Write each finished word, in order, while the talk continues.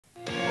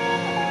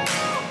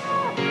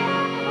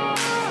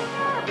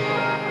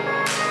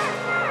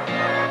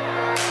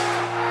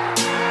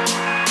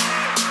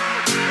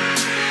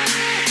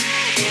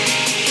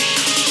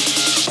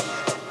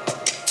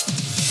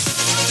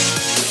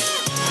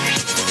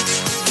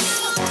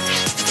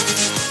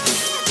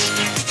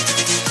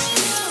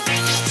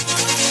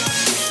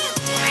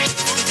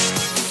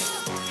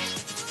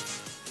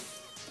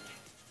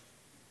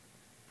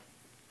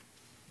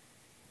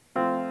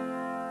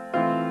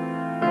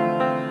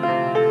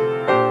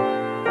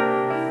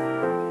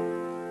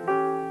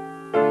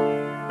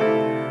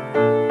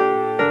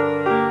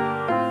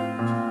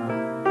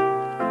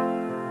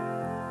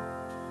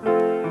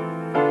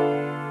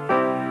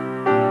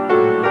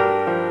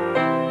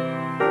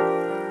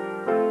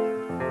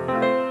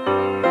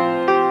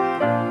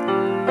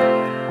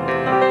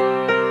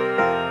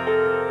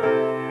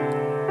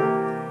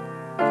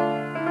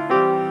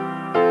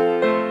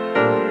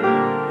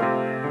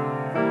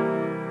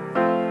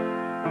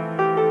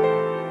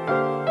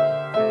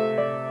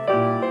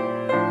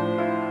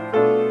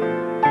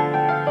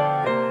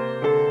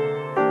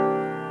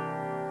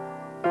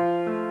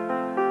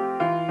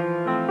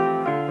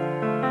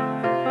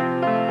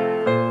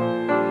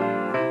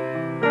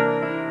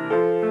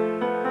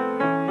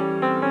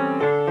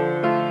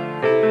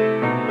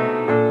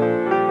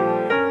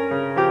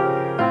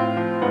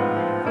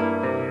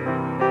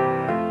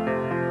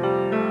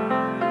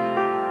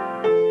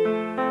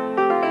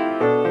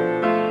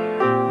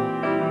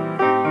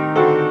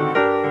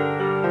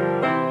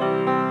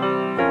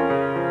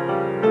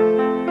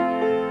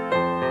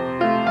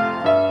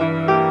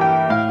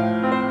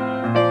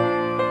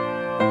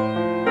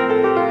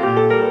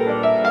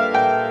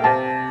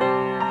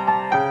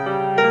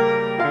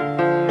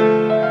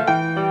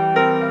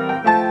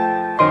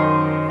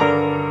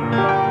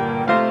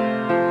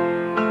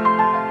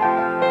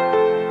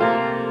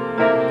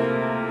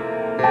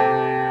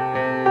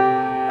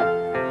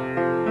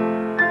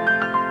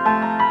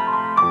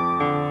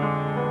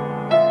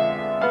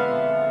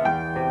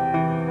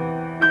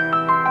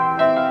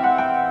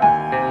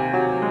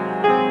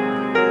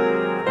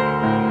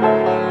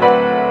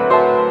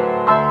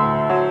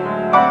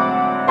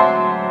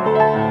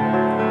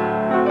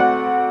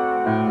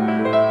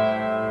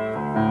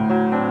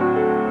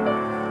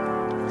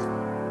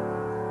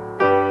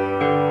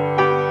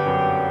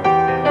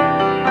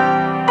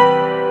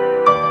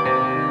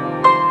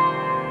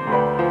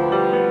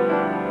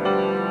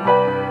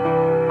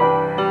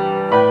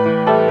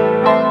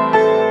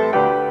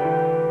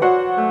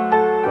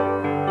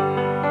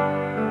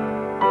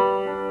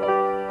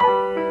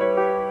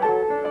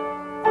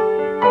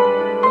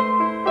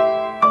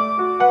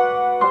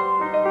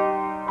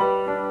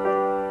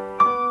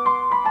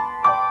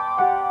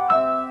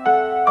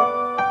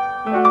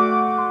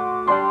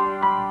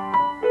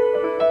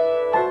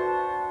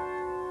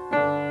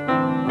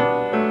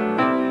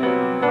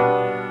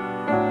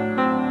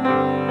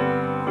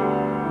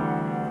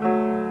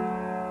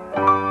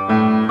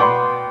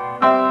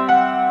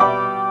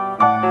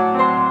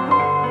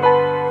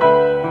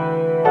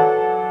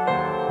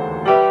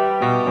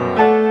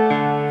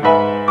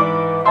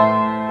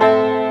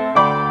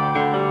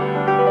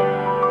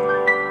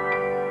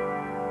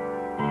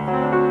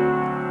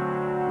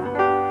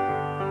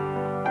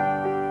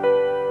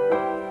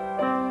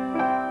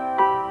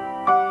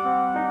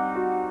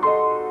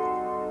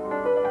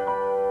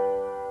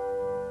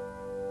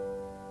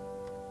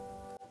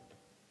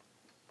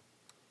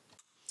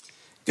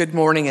Good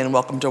morning and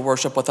welcome to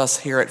worship with us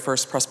here at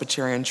First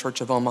Presbyterian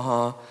Church of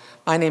Omaha.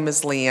 My name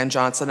is Leanne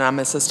Johnson and I'm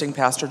assisting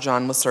Pastor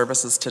John with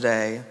services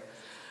today.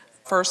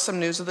 First, some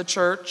news of the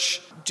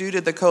church. Due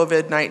to the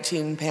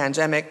COVID-19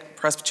 pandemic,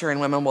 Presbyterian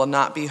women will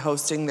not be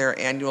hosting their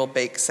annual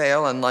bake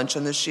sale and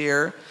luncheon this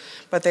year,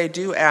 but they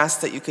do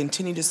ask that you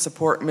continue to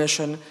support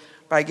mission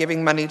by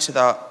giving money to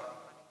the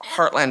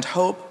Heartland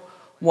Hope,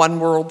 One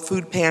World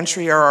Food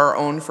Pantry, or our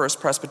own First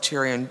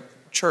Presbyterian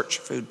Church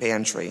Food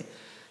Pantry.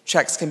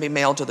 Checks can be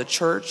mailed to the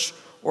church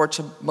or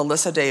to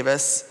Melissa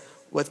Davis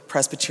with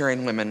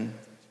Presbyterian Women.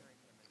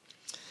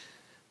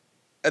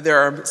 There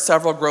are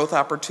several growth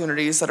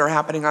opportunities that are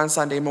happening on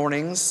Sunday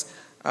mornings.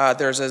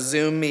 There's a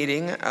Zoom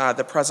meeting,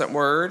 The Present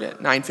Word,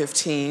 at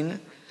 9:15.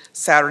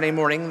 Saturday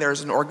morning,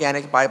 there's an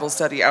organic Bible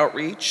study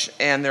outreach,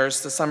 and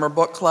there's the summer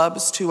book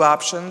clubs, 2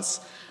 options,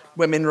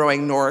 Women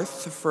Rowing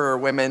North for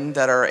women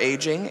that are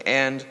aging,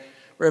 and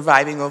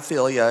Reviving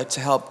Ophelia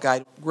to help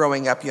guide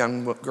growing up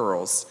young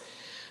girls.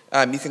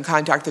 You can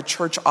contact the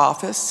church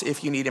office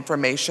if you need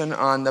information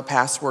on the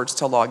passwords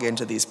to log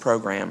into these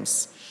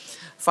programs.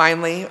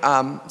 Finally,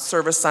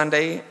 Service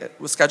Sunday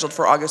was scheduled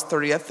for August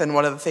 30th, and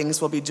one of the things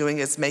we'll be doing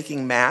is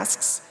making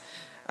masks.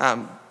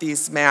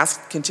 These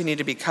masks continue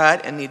to be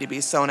cut and need to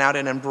be sewn out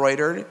and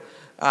embroidered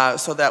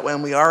so that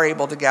when we are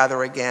able to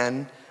gather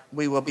again,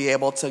 we will be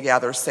able to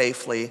gather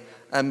safely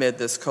amid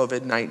this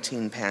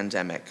COVID-19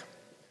 pandemic.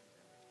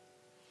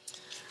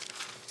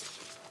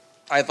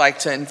 I'd like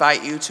to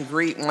invite you to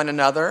greet one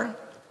another,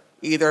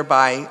 either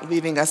by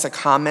leaving us a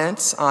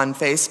comment on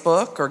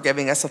Facebook or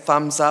giving us a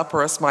thumbs up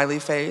or a smiley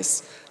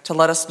face to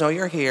let us know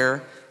you're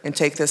here, and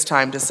take this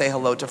time to say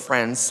hello to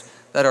friends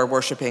that are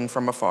worshiping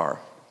from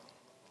afar.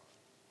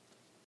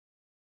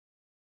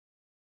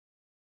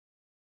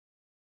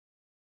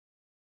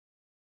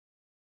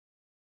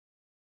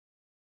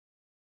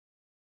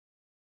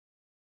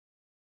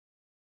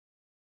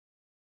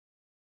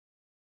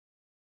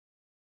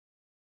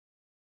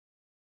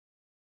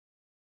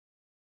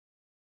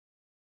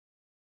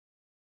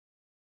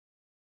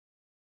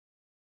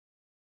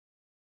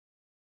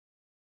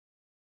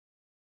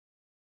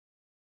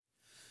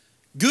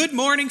 Good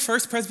morning,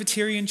 First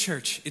Presbyterian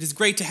Church. It is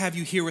great to have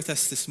you here with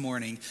us this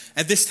morning.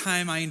 At this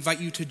time, I invite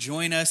you to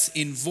join us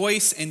in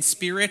voice and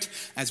spirit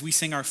as we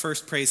sing our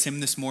first praise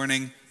hymn this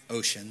morning,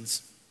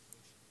 Oceans.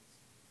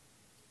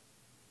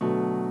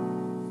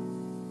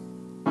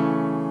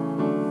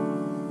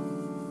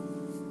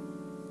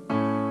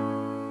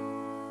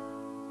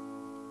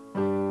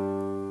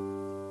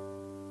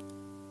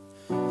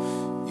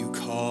 You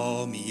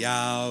call me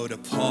out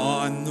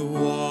upon the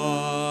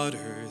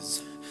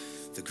waters,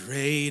 the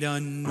great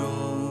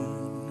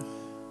unknown,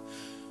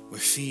 where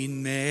feet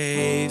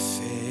may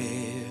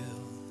fail.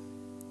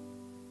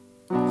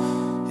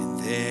 And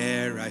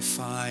there I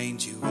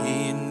find you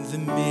in the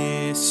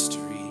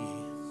mystery,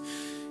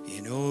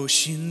 in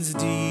oceans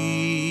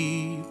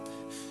deep,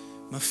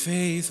 my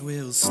faith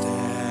will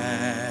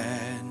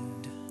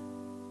stand.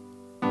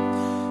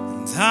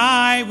 And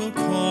I will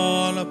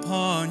call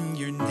upon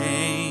your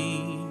name,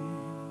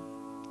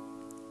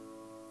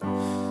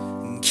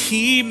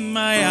 keep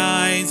my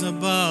eyes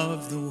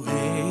above the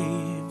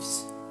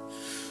waves.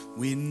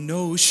 When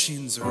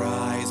oceans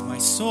rise, my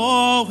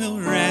soul will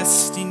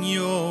rest in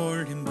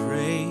your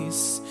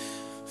embrace.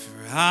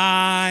 For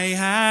I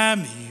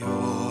am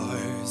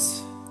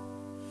yours,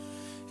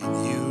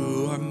 and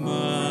you are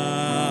mine.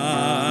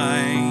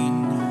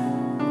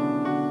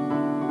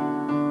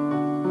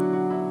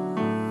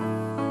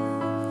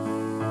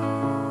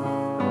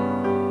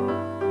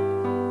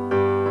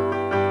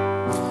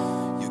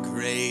 Your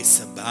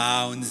grace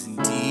abounds in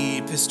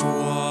deepest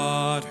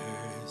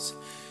waters.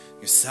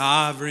 Your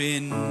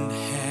sovereign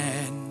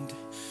hand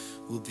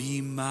will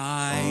be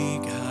my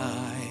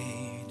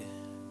guide.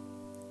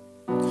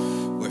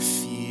 Where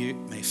fear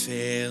may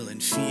fail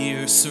and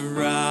fear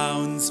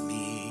surrounds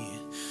me,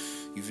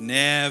 you've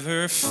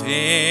never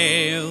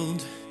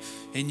failed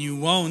and you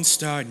won't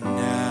start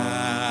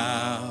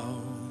now.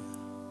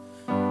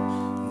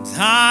 And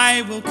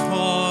I will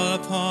call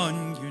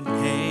upon your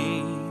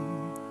name,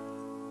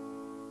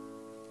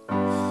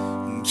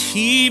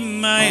 keep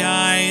my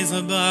eyes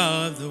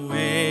above the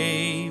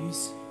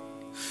waves.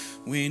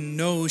 When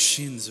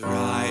oceans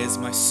rise,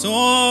 my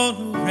soul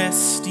will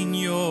rest in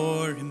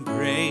your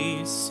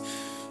embrace.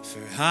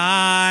 For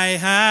I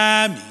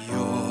am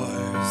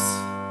yours,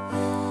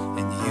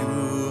 and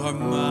you are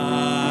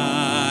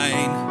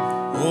mine.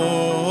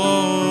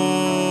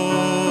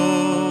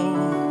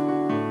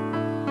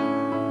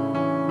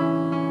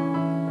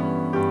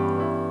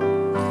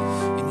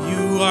 And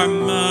you are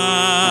mine.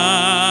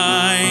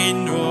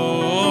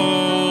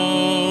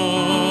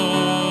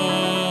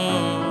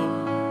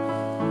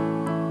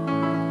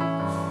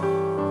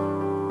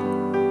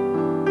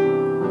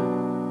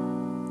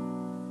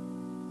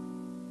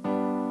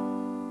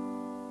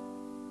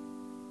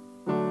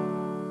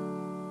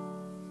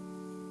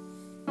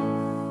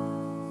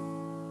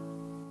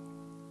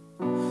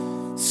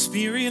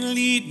 Spirit,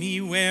 lead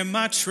me where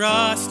my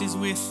trust is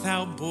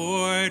without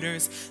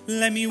borders.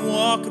 Let me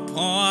walk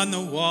upon the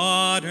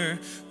water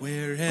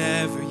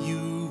wherever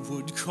you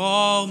would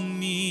call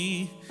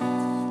me.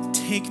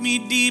 Take me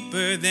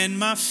deeper than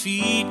my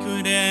feet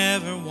could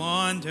ever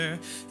wander,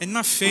 and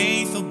my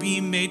faith will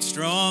be made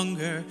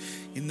stronger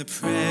in the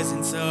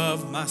presence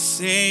of my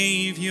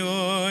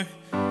Savior.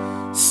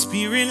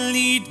 Spirit,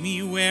 lead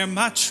me where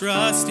my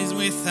trust is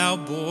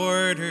without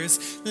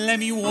borders. Let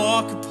me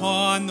walk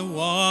upon the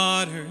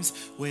waters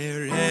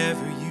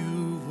wherever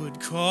you would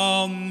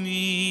call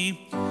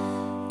me.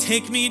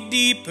 Take me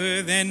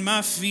deeper than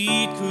my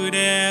feet could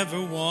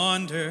ever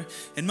wander,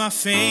 and my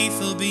faith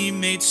will be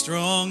made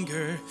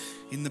stronger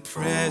in the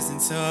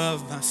presence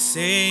of my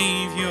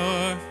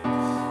Savior.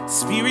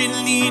 Spirit,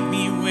 lead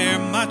me where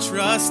my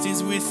trust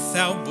is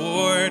without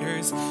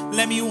borders.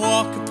 Let me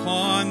walk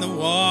upon the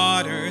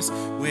waters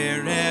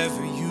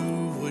wherever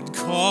you would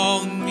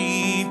call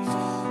me.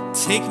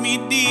 Take me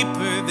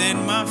deeper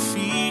than my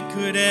feet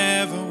could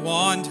ever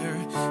wander,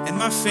 and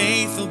my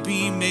faith will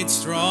be made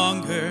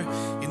stronger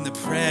in the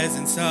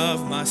presence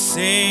of my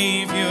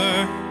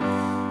Savior.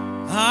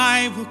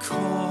 I will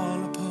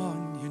call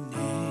upon your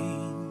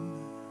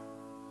name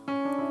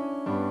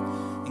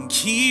and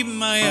keep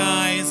my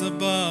eyes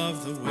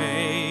above the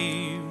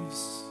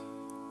waves.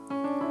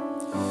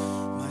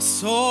 My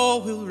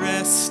soul will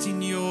rest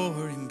in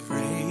your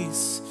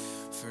embrace,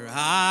 for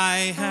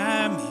I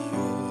am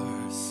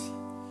yours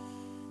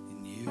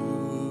and you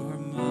are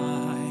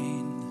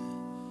mine.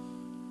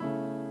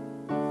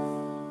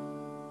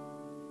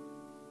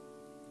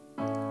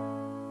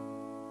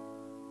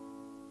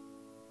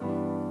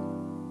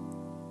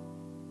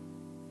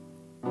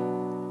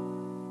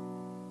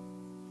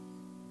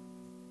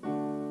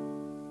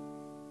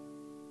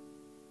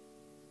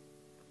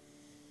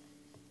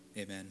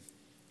 Amen.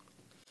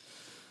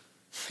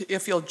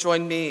 If you'll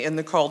join me in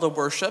the call to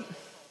worship,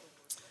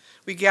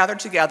 we gather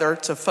together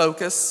to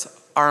focus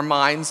our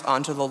minds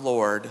onto the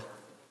Lord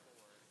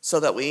so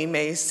that we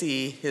may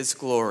see his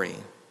glory.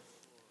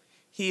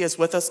 He is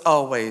with us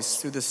always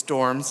through the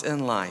storms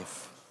in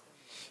life,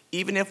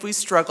 even if we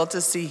struggle to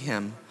see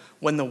him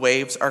when the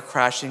waves are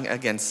crashing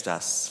against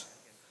us.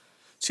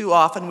 Too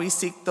often we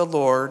seek the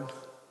Lord,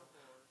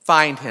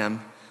 find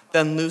him,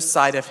 then lose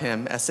sight of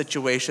him as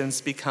situations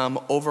become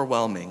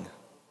overwhelming.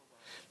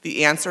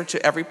 The answer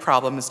to every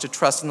problem is to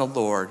trust in the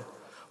Lord.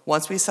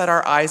 Once we set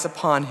our eyes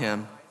upon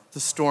him, the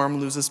storm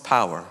loses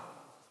power.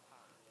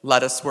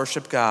 Let us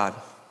worship God.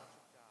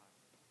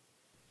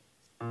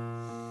 In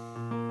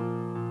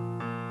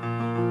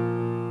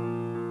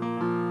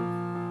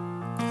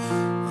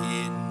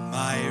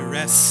my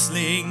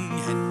wrestling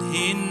and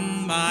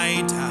in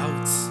my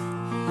doubts,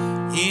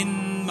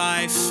 in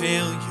my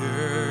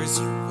failures,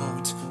 you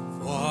won't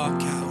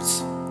walk out.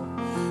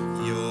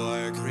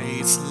 Your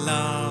great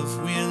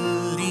love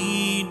will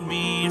lead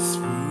me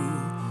through.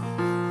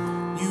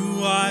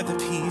 You are the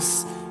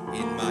peace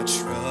in my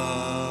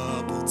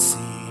troubled sea.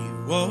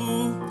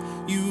 Whoa,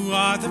 you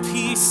are the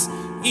peace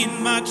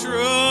in my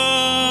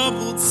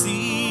troubled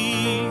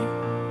sea.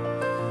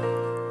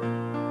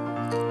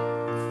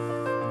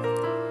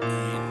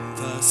 In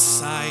the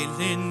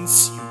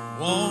silence, you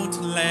won't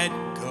let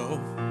go.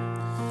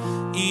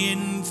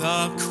 In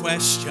the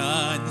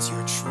questions,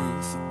 your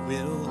truth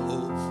will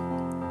hold.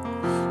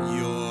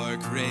 Your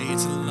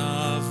great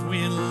love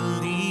will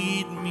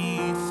lead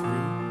me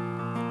through.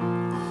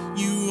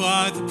 You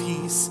are the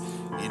peace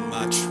in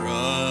my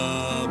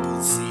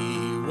troubled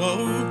sea.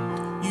 Whoa,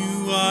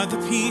 you are the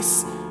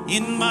peace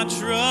in my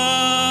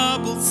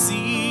troubled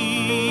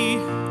sea.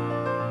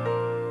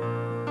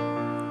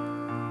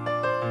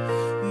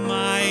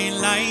 My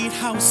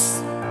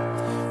lighthouse,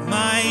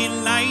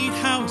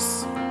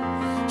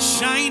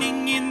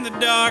 shining in the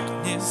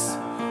darkness,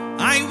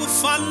 I will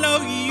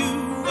follow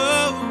you.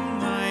 Oh,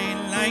 my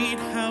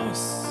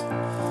lighthouse,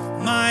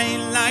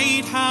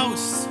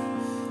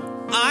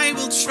 I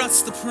will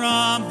trust the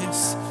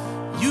promise.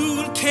 You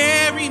will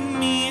carry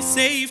me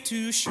safe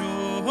to shore,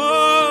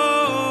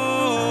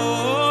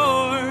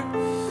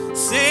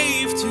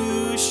 safe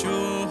to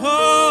shore,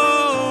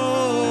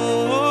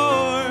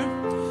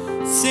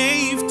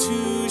 safe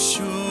to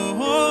shore,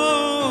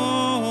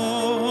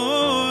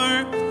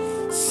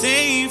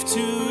 safe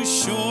to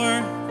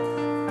shore.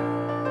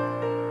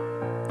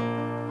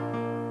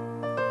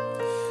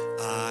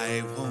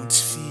 I won't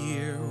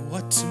fear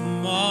what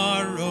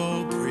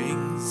tomorrow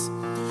brings.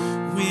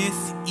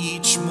 With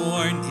each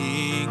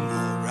morning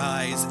I'll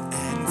rise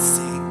and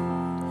sing.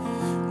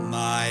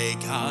 My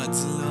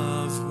God's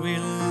love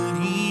will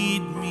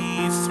lead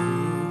me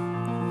through.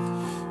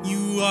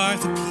 You are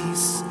the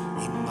peace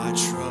in my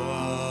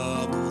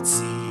troubled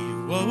sea.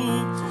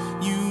 Whoa,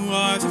 you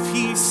are the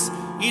peace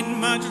in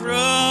my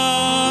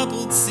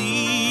troubled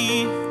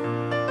sea.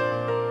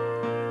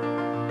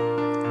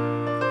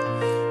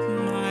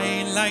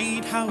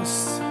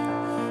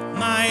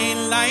 My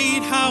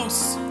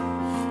lighthouse,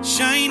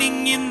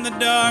 shining in the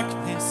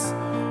darkness,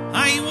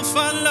 I will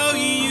follow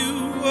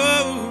you.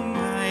 Oh,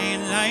 my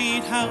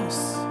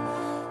lighthouse,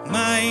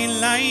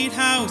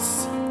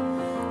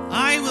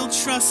 I will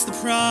trust the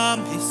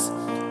promise.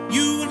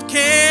 You will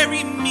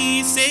carry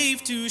me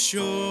safe to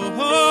shore.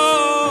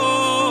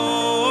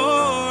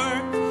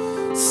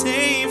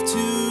 Safe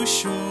to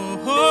shore.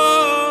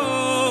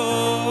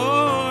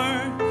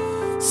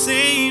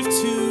 Safe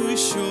to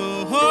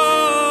shore.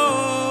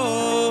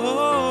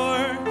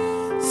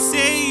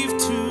 Safe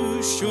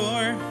to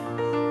shore.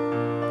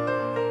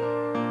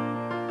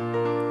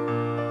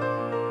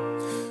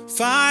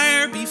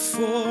 Fire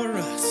before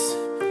us,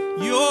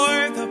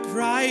 you're the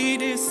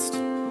brightest.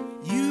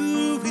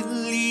 You will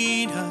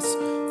lead us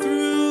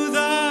through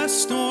the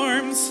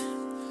storms.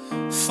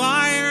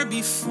 Fire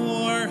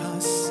before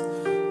us,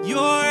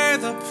 you're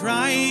the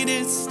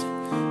brightest.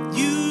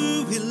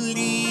 You will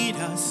lead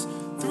us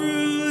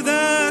through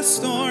the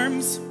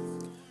storms.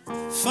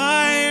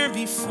 Fire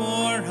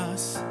before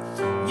us,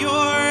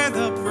 you're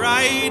the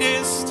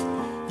brightest.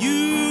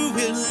 You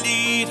will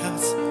lead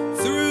us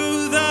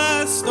through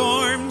the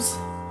storms.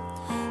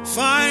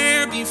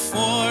 Fire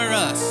before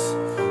us,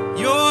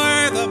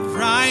 you're the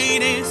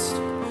brightest.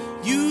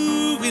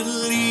 You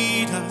will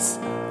lead us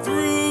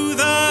through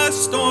the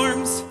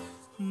storms.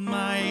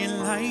 My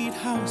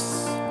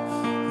lighthouse,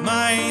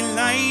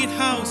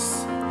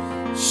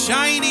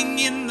 shining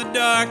in the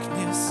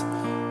darkness,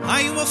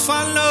 I will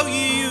follow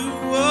you.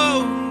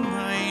 Oh,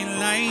 my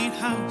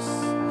lighthouse,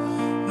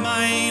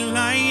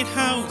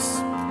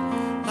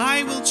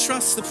 I will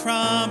trust the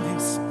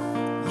promise.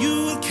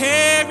 You will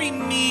carry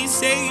me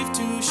safe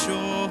to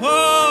shore.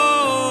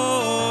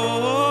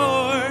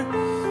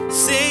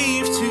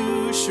 Safe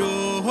to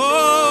shore.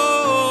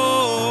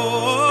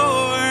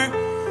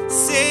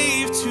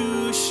 Safe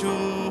to shore.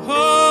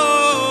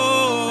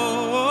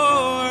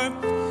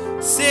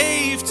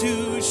 Safe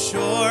to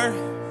shore.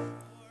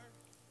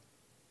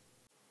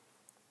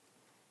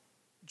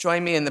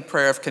 Join me in the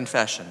prayer of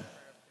confession.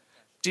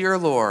 Dear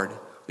Lord,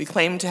 we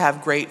claim to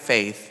have great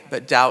faith,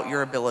 but doubt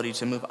your ability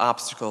to move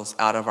obstacles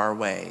out of our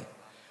way.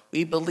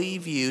 We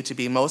believe you to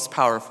be most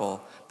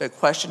powerful, but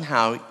question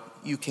how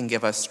you can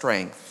give us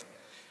strength.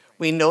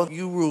 We know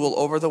you rule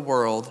over the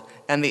world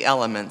and the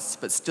elements,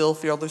 but still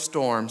feel the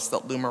storms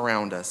that loom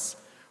around us.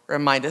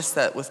 Remind us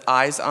that with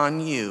eyes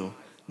on you,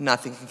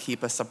 nothing can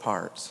keep us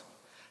apart.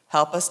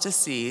 Help us to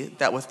see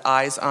that with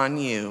eyes on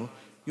you,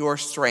 your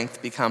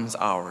strength becomes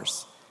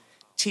ours.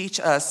 Teach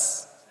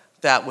us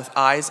that with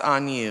eyes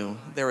on you,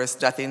 there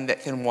is nothing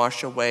that can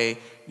wash away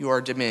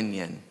your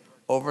dominion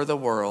over the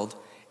world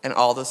and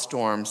all the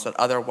storms that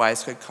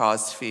otherwise could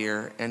cause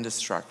fear and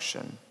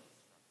destruction.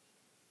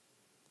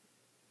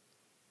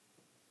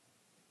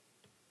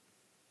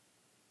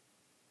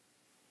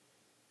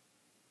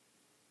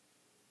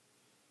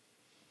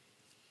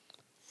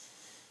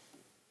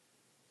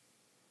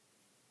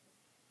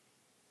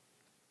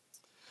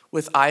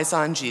 With eyes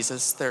on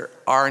Jesus, there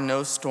are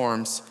no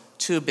storms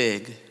too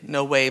big,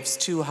 no waves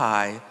too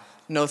high,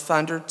 no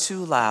thunder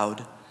too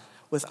loud.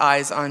 With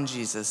eyes on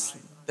Jesus,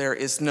 there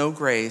is no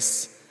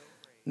grace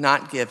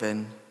not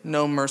given,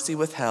 no mercy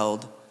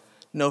withheld,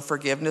 no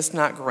forgiveness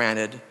not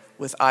granted.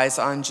 With eyes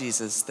on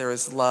Jesus, there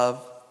is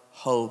love,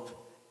 hope,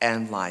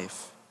 and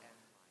life.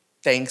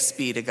 Thanks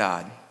be to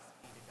God.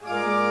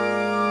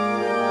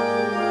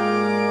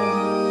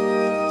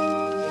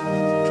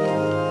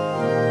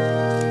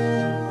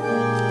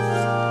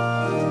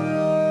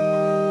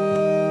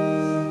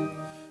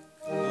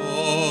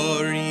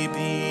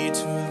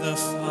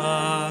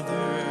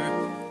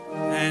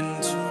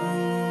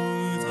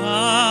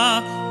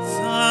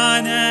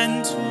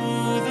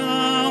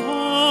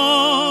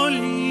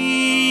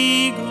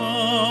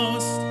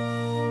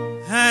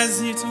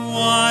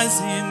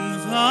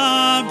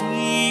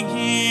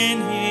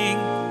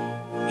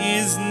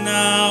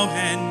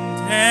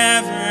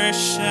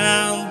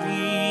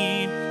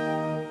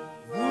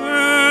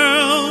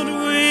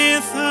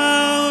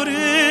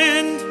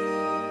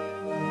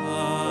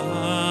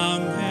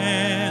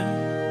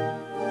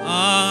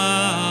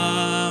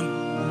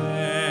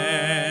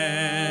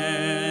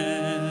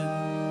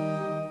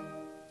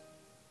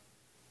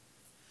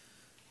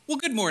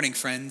 Good morning,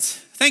 friends.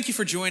 Thank you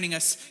for joining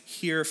us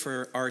here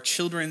for our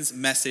children's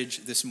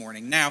message this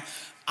morning. Now,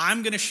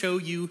 I'm going to show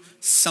you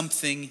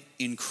something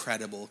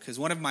incredible because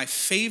one of my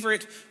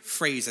favorite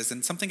phrases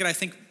and something that I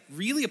think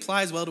really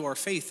applies well to our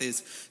faith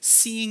is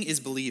seeing is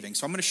believing.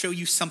 So I'm going to show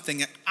you something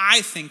that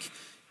I think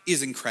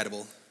is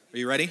incredible. Are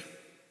you ready?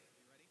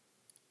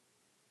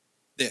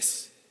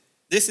 This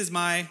is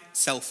my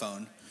cell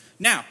phone.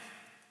 Now,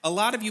 a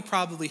lot of you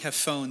probably have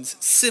phones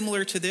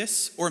similar to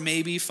this, or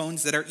maybe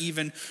phones that are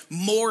even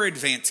more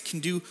advanced, can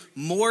do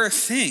more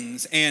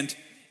things. And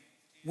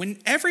when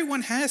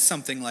everyone has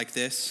something like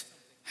this,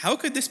 how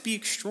could this be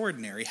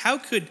extraordinary? How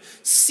could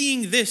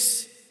seeing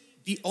this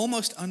be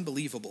almost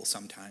unbelievable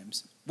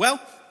sometimes?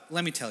 Well,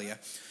 let me tell you.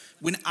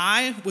 When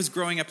I was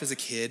growing up as a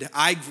kid,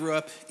 I grew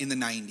up in the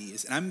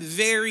 90s, and I'm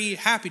very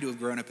happy to have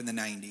grown up in the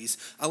 90s.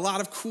 A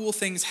lot of cool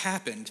things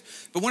happened,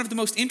 but one of the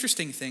most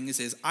interesting things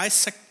is I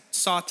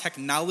saw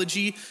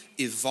technology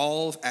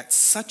evolve at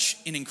such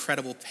an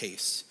incredible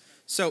pace.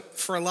 So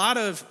for a lot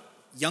of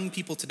young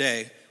people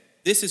today,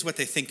 This is what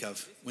they think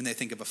of when they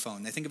think of a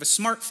phone. They think of a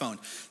smartphone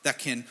that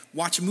can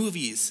watch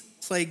movies,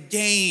 play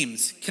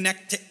games,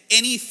 connect to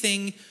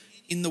anything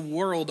in the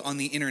world on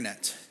the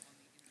internet.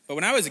 But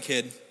when I was a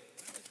kid,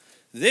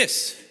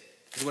 this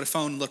is what a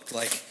phone looked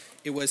like.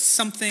 It was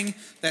something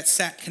that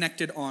sat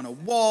connected on a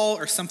wall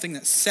or something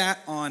that sat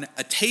on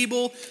a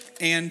table,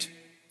 and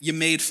you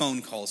made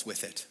phone calls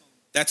with it.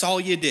 That's all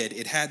you did.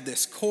 It had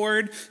this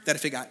cord that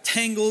if it got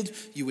tangled,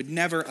 you would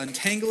never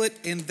untangle it,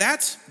 and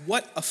that's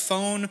what a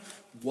phone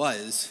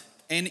was.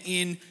 And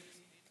in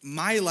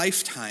my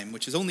lifetime,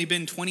 which has only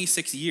been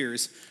 26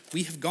 years,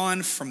 we have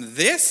gone from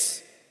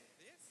this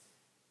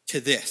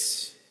to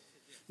this.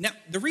 Now,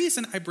 the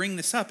reason I bring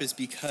this up is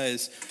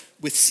because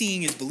with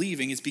seeing is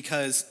believing is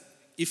because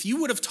if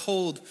you would have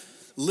told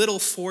little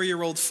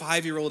 4-year-old,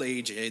 5-year-old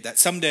AJ that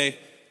someday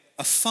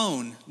a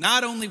phone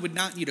not only would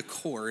not need a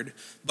cord,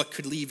 but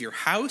could leave your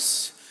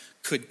house,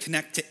 could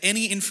connect to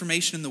any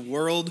information in the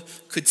world,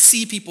 could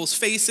see people's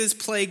faces,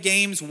 play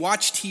games,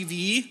 watch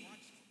TV,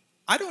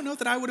 I don't know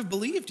that I would have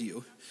believed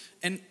you.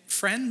 And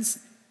friends,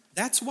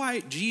 that's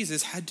why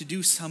Jesus had to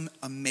do some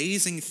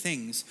amazing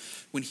things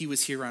when he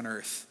was here on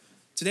earth.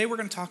 Today we're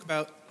going to talk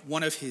about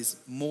one of his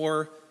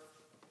more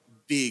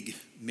big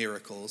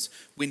miracles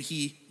when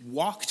he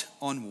walked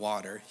on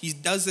water. He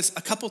does this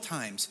a couple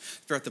times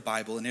throughout the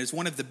Bible, and it is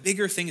one of the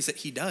bigger things that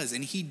he does.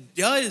 And he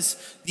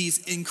does these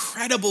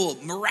incredible,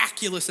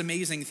 miraculous,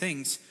 amazing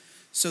things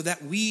so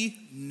that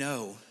we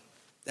know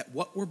that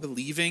what we're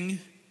believing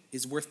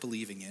is worth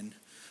believing in.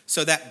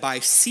 So that by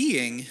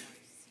seeing,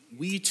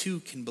 we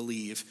too can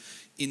believe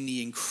in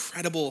the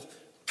incredible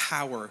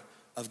power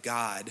of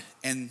God.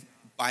 And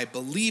by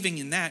believing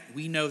in that,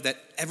 we know that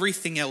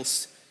everything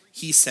else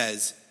he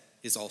says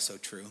is also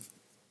true.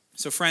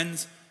 So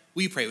friends,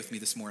 will you pray with me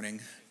this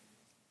morning?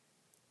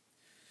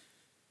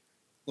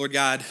 Lord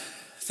God,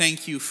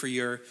 thank you for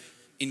your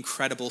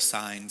incredible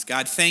signs.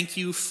 God, thank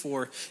you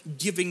for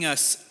giving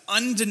us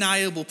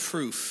undeniable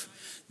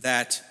proof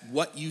that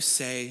what you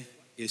say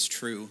is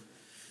true.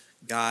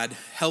 God,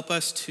 help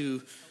us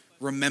to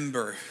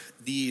remember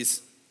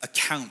these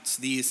accounts,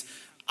 these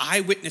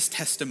eyewitness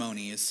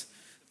testimonies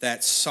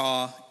that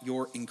saw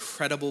your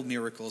incredible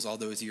miracles all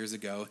those years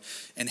ago,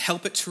 and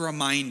help it to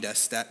remind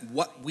us that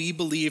what we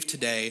believe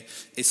today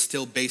is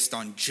still based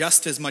on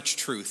just as much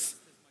truth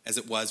as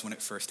it was when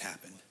it first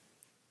happened.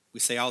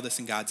 We say all this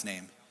in God's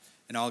name,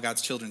 and all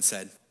God's children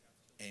said,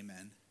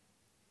 amen.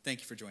 Thank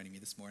you for joining me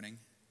this morning.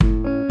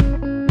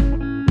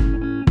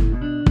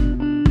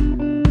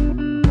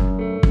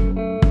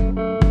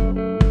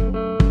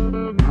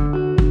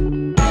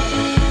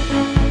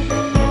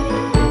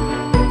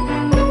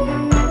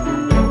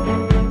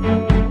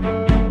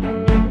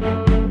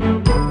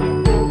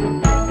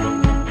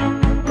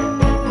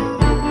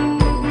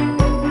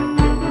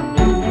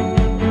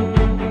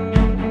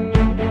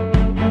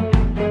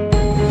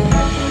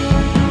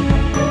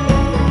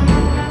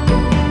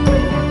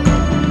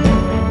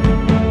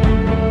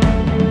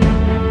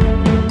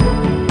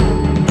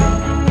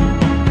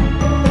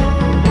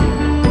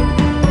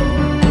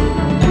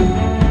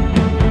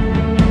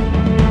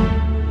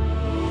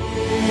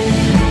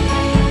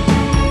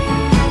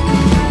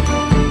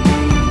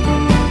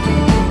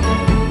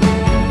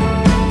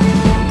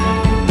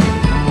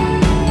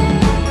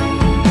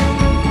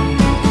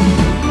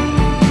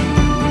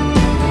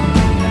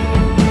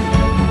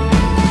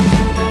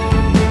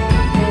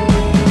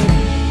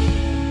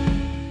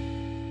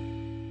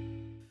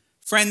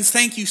 Friends,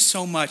 thank you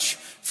so much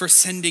for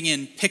sending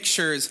in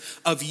pictures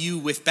of you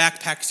with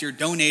backpacks you're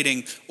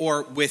donating,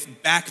 or with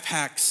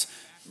backpacks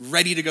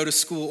ready to go to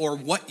school, or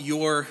what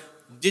your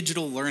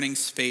digital learning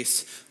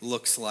space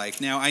looks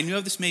like. Now, I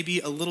know this may be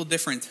a little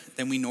different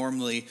than we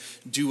normally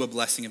do a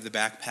blessing of the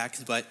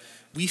backpacks, but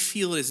we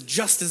feel it is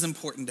just as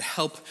important to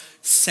help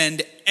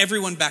send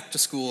everyone back to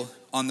school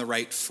on the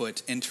right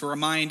foot, and to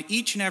remind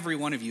each and every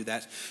one of you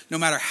that no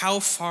matter how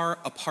far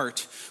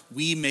apart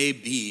we may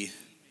be,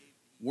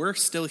 we're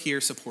still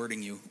here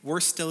supporting you. We're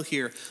still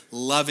here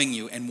loving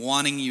you and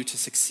wanting you to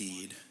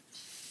succeed.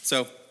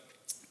 So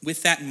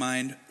with that in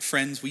mind,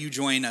 friends, will you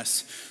join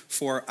us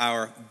for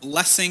our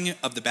blessing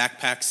of the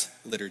backpacks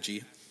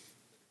liturgy?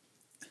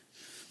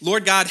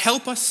 Lord God,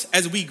 help us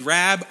as we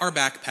grab our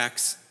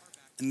backpacks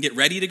and get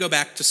ready to go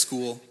back to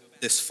school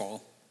this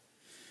fall.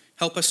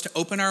 Help us to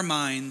open our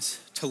minds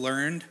to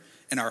learn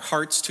and our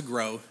hearts to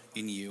grow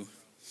in you.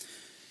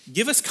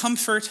 Give us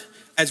comfort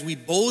as we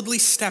boldly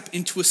step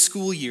into a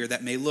school year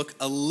that may look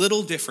a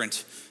little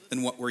different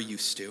than what we're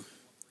used to.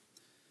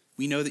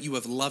 We know that you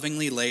have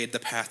lovingly laid the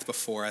path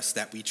before us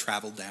that we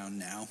travel down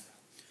now.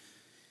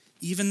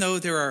 Even though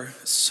there are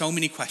so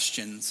many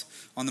questions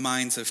on the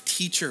minds of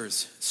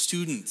teachers,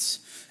 students,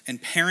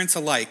 and parents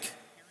alike,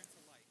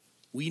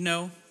 we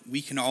know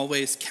we can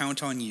always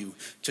count on you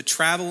to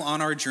travel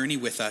on our journey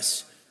with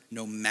us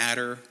no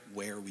matter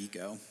where we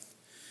go.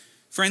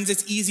 Friends,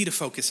 it's easy to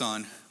focus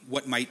on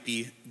what might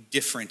be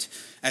different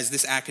as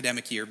this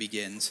academic year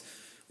begins.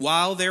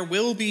 While there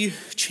will be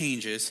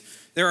changes,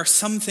 there are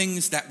some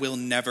things that will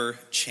never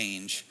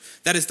change.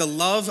 That is the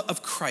love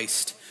of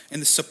Christ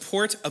and the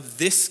support of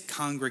this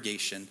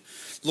congregation.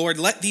 Lord,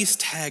 let these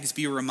tags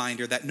be a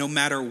reminder that no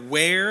matter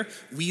where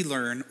we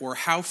learn or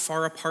how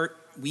far apart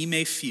we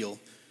may feel,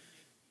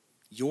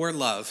 your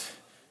love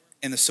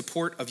and the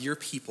support of your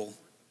people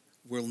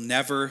will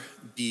never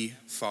be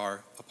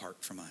far apart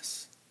from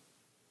us.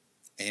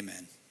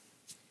 Amen.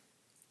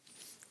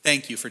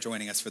 Thank you for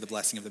joining us for the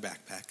blessing of the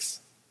backpacks.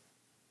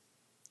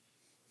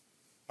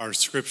 Our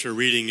scripture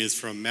reading is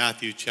from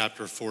Matthew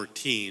chapter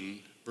 14,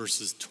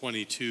 verses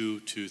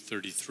 22 to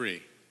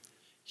 33.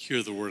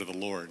 Hear the word of the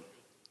Lord.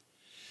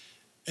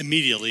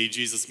 Immediately,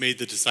 Jesus made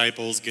the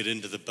disciples get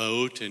into the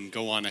boat and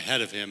go on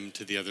ahead of him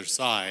to the other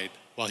side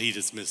while he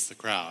dismissed the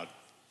crowd.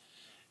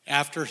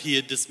 After he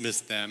had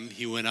dismissed them,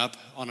 he went up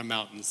on a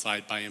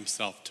mountainside by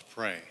himself to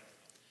pray.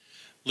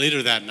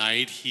 Later that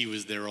night, he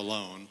was there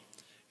alone,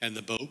 and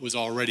the boat was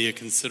already a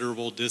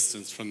considerable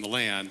distance from the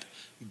land,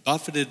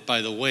 buffeted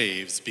by the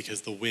waves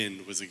because the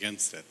wind was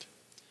against it.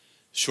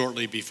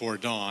 Shortly before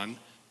dawn,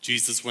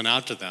 Jesus went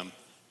out to them,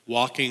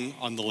 walking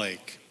on the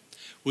lake.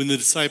 When the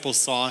disciples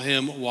saw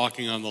him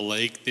walking on the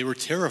lake, they were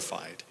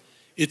terrified.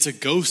 "It's a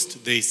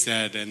ghost," they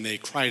said, and they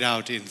cried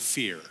out in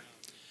fear.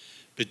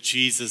 But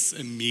Jesus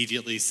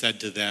immediately said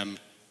to them,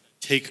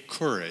 "Take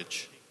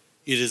courage,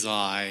 it is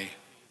I,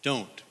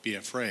 don't be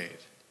afraid."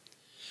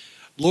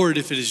 "Lord,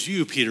 if it is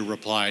you," Peter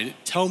replied,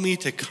 "tell me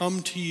to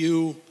come to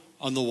you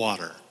on the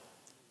water."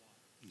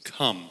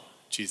 "Come,"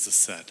 Jesus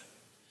said.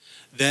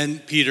 Then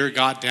Peter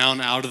got down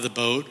out of the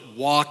boat,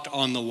 walked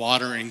on the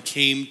water, and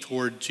came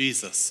toward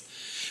Jesus.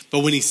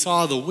 But when he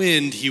saw the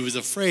wind, he was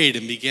afraid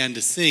and began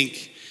to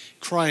sink,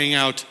 crying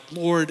out,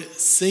 "Lord,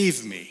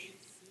 save me."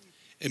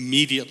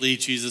 Immediately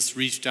Jesus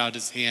reached out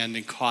his hand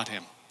and caught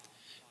him.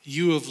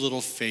 "You of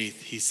little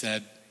faith," he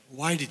said,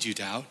 "why did you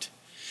doubt?"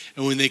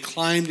 And when they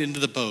climbed into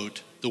the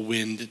boat, the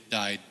wind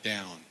died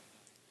down.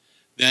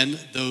 Then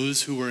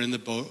those who were in the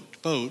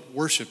boat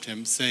worshiped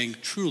him, saying,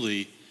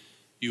 "Truly,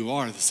 you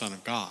are the Son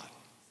of God."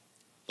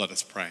 Let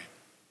us pray.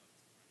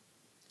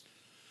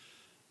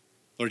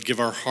 Lord, give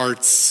our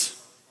hearts,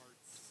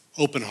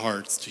 open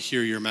hearts to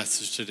hear your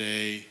message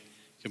today.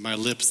 Give my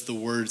lips the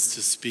words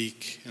to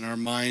speak, and our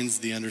minds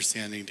the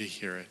understanding to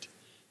hear it.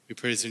 We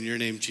praise in your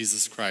name,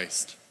 Jesus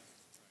Christ.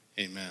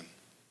 Amen.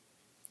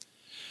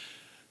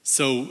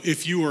 So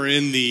if you were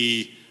in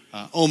the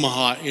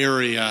Omaha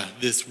area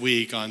this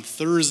week, on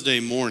Thursday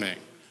morning,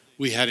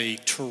 we had a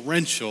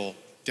torrential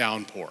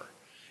downpour.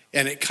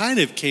 And it kind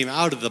of came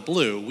out of the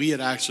blue. We had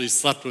actually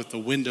slept with the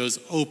windows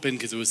open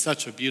because it was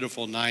such a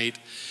beautiful night.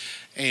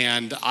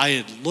 And I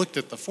had looked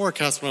at the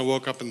forecast when I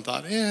woke up and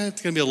thought,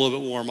 it's going to be a little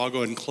bit warm. I'll go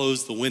ahead and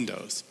close the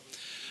windows.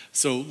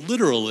 So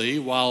literally,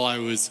 while I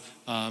was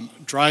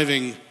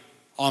driving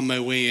on my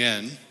way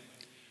in,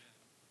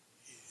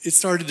 it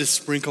started to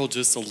sprinkle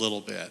just a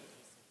little bit.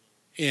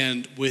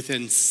 And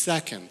within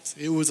seconds,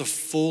 it was a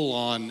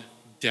full-on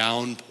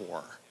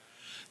downpour.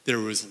 There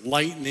was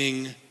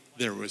lightning,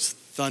 there was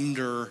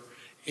thunder,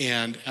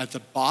 and at the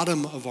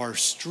bottom of our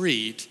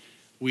street,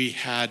 we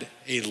had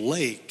a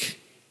lake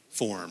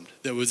formed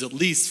that was at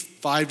least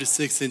 5 to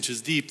 6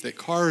 inches deep that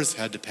cars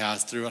had to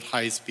pass through at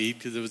high speed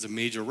because it was a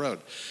major road.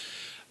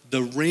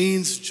 The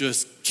rains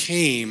just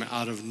came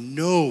out of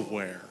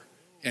nowhere,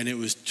 and it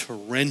was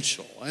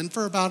torrential. And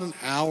for about an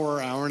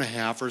hour, hour and a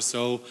half or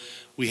so,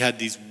 we had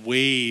these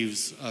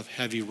waves of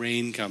heavy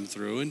rain come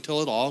through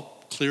until it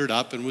all cleared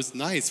up and was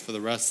nice for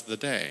the rest of the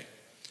day.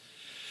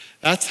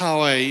 That's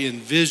how I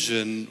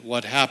envision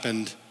what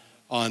happened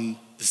on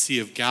the Sea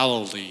of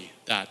Galilee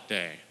that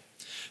day.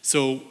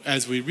 So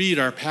as we read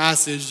our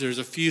passage, there's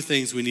a few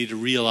things we need to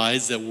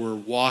realize that we're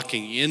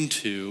walking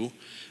into,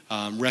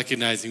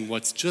 recognizing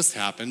what's just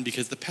happened,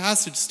 because the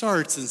passage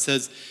starts and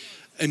says,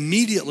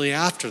 immediately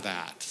after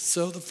that.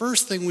 So the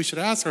first thing we should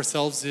ask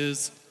ourselves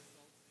is,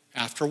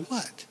 after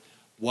what?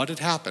 What had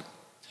happened?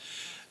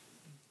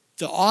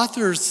 The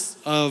authors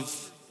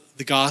of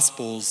the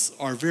Gospels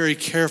are very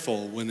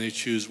careful when they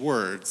choose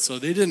words. So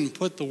they didn't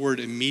put the word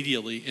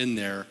immediately in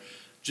there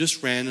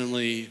just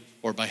randomly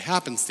or by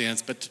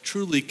happenstance, but to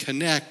truly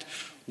connect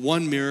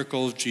one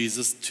miracle of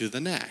Jesus to the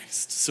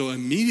next. So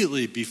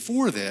immediately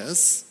before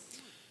this,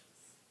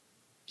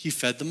 he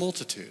fed the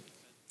multitude.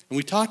 And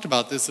we talked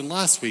about this in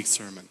last week's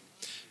sermon.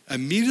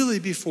 Immediately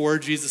before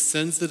Jesus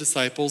sends the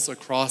disciples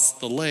across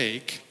the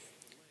lake,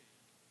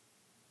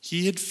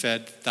 he had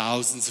fed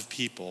thousands of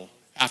people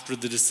after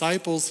the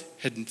disciples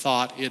had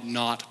thought it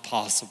not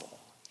possible.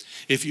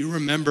 If you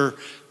remember,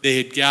 they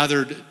had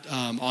gathered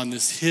on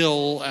this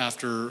hill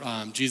after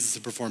Jesus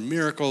had performed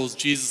miracles.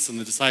 Jesus and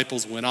the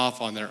disciples went off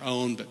on their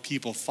own, but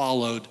people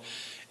followed.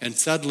 And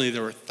suddenly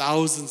there were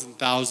thousands and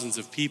thousands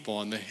of people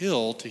on the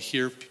hill to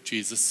hear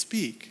Jesus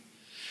speak.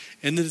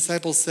 And the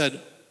disciples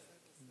said,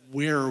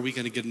 where are we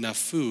going to get enough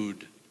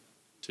food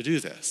to do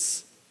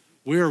this?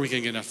 Where are we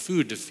going to get enough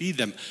food to feed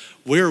them?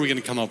 Where are we going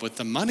to come up with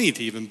the money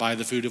to even buy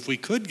the food if we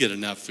could get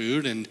enough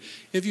food? And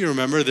if you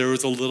remember, there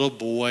was a little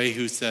boy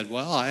who said,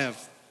 well, I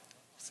have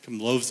some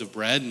loaves of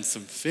bread and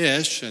some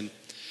fish.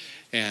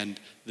 And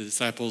the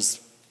disciples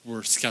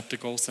were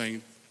skeptical,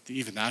 saying,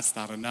 even that's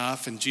not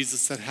enough. And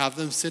Jesus said, have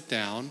them sit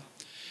down.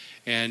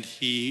 And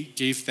he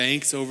gave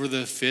thanks over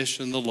the fish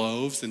and the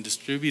loaves and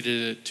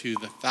distributed it to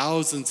the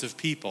thousands of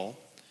people.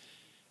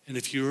 And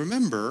if you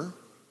remember,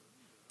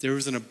 there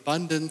was an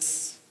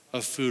abundance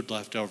of food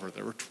left over.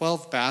 There were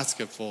 12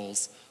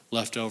 basketfuls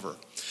left over.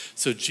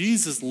 So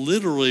Jesus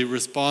literally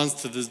responds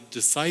to the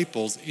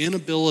disciples'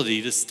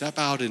 inability to step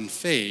out in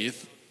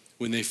faith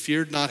when they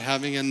feared not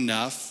having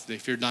enough. They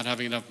feared not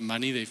having enough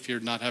money. They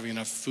feared not having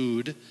enough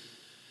food.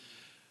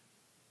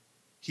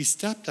 He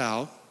stepped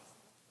out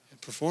and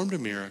performed a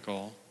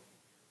miracle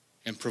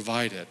and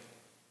provided.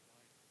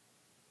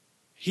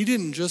 He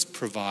didn't just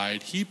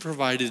provide, he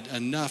provided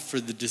enough for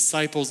the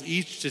disciples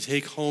each to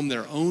take home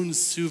their own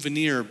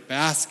souvenir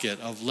basket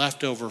of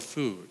leftover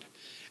food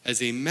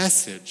as a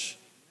message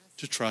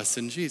to trust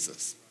in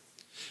Jesus.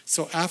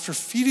 So after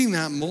feeding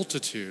that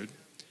multitude,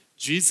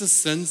 Jesus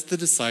sends the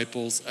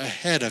disciples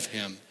ahead of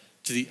him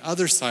to the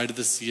other side of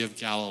the Sea of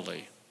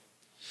Galilee.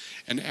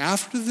 And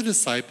after the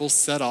disciples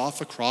set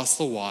off across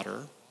the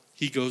water,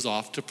 he goes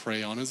off to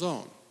pray on his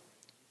own.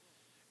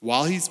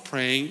 While he's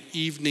praying,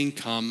 evening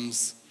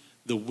comes,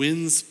 the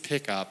winds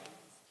pick up,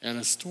 and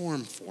a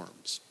storm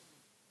forms.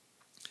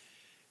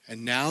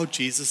 And now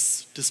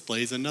Jesus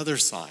displays another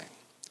sign.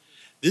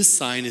 This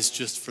sign is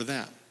just for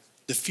them.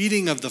 The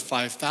feeding of the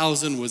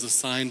 5,000 was a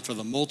sign for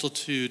the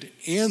multitude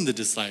and the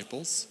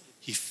disciples.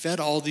 He fed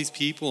all these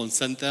people and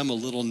sent them a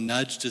little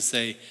nudge to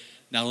say,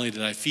 not only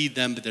did I feed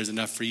them, but there's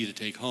enough for you to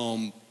take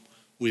home.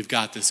 We've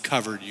got this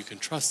covered. You can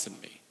trust in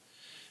me.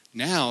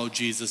 Now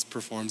Jesus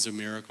performs a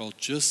miracle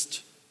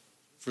just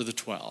for the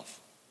 12,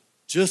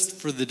 just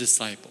for the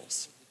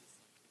disciples.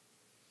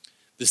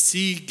 The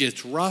sea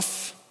gets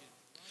rough.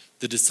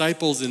 The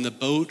disciples in the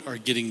boat are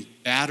getting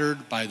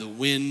battered by the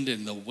wind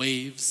and the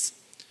waves.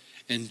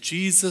 And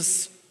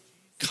Jesus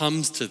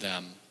comes to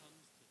them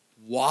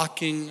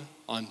walking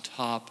on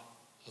top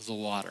of the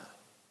water.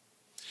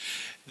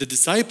 The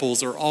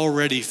disciples are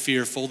already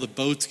fearful. The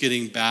boat's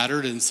getting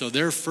battered. And so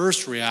their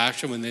first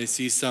reaction when they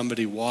see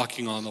somebody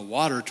walking on the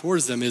water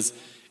towards them is,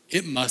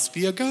 it must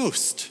be a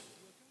ghost.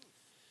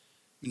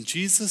 And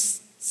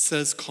Jesus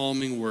says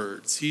calming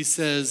words. He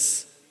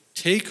says,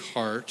 take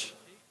heart,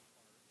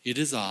 it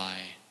is I,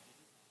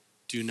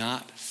 do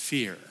not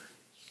fear.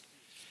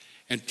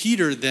 And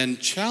Peter then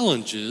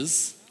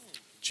challenges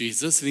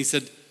Jesus and he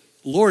said,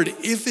 Lord,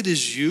 if it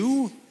is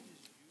you,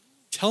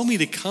 tell me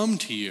to come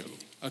to you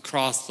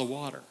across the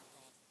water.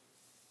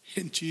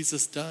 And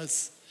Jesus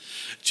does.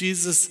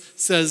 Jesus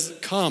says,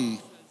 come,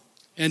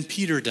 and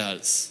Peter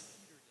does.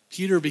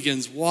 Peter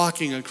begins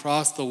walking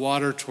across the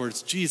water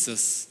towards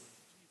Jesus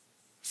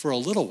for a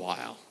little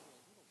while.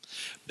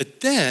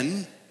 But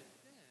then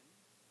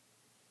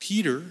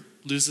Peter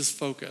loses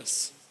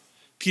focus.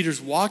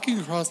 Peter's walking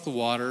across the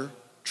water,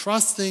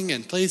 trusting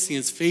and placing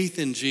his faith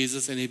in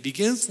Jesus, and he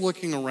begins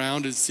looking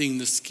around and seeing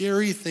the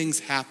scary things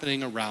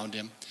happening around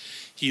him.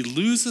 He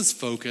loses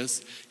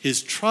focus,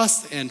 his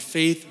trust and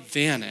faith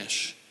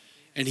vanish,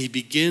 and he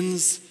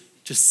begins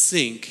to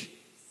sink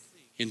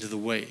into the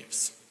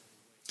waves.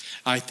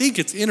 I think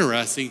it's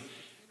interesting,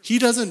 he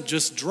doesn't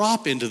just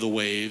drop into the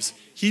waves,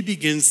 he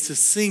begins to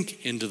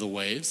sink into the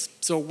waves.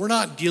 So we're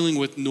not dealing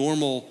with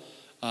normal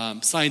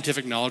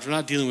scientific knowledge. We're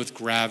not dealing with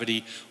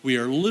gravity. We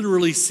are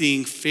literally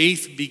seeing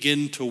faith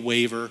begin to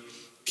waver.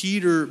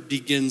 Peter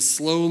begins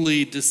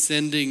slowly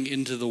descending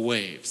into the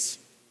waves.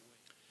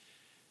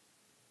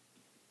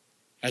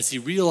 As he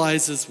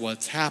realizes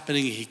what's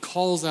happening, he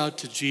calls out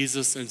to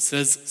Jesus and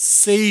says,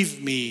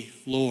 save me,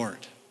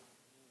 Lord.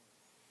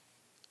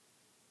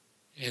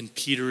 And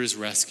Peter is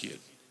rescued.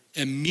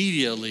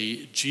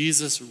 Immediately,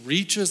 Jesus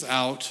reaches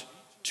out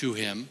to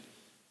him,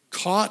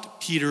 caught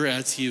Peter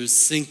as he was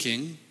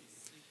sinking,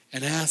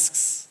 and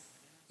asks,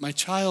 my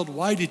child,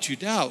 why did you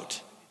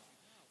doubt?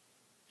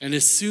 And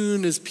as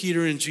soon as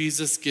Peter and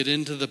Jesus get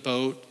into the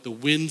boat, the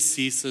wind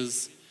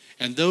ceases,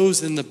 and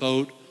those in the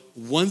boat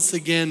once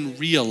again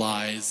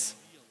realize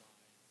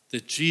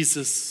that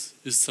Jesus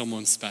is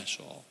someone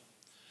special.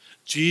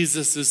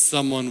 Jesus is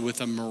someone with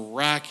a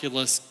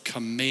miraculous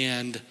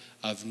command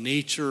of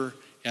nature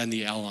and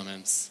the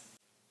elements,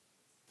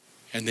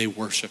 and they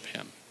worship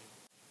him.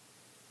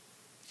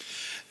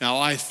 Now,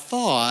 I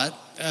thought,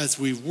 as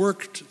we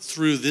worked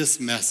through this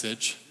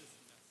message,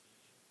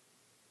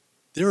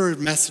 there are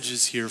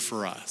messages here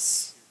for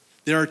us.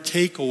 There are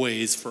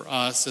takeaways for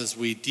us as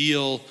we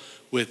deal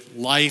with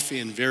life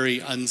in very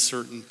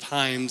uncertain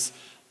times,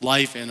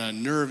 life in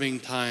unnerving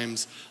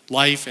times,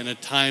 life in a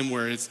time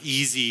where it's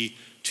easy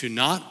to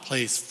not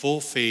place full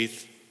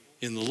faith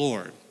in the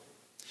Lord.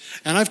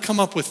 And I've come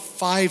up with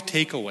 5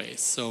 takeaways.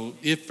 So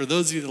if for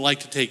those of you that like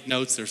to take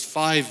notes, there's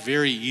 5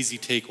 very easy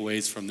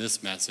takeaways from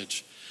this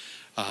message.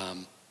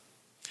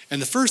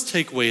 And the first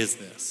takeaway is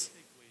this: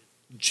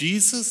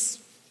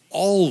 Jesus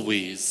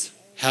always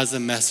has a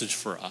message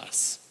for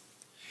us.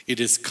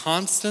 It is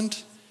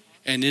constant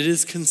and it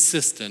is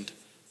consistent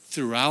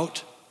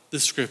throughout the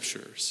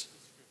scriptures.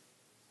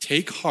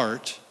 Take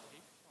heart,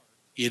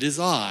 it is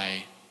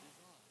I,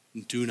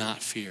 do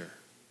not fear.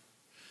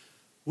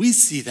 We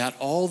see that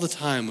all the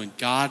time when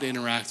God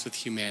interacts with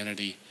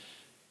humanity.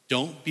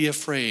 Don't be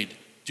afraid.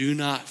 Do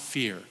not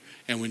fear.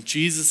 And when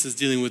Jesus is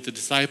dealing with the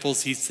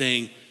disciples, he's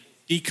saying,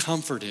 be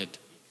comforted.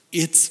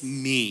 It's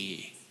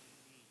me.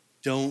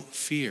 Don't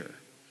fear.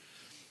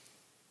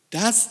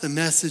 That's the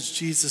message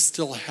Jesus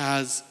still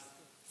has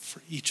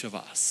for each of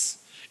us.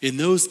 In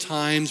those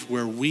times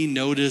where we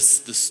notice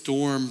the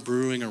storm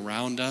brewing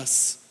around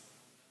us,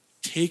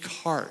 take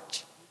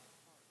heart.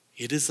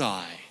 It is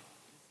I.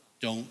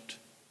 Don't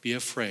be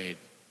afraid,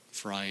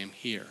 for I am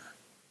here.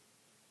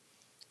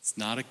 It's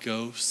not a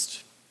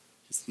ghost.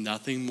 It's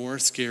nothing more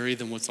scary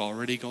than what's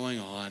already going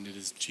on. It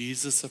is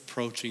Jesus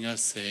approaching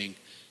us saying,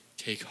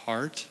 take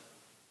heart.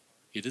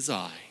 It is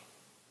I.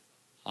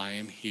 I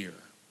am here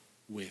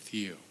with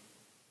you.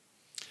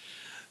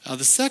 Now,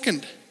 the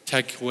second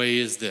takeaway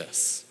is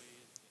this.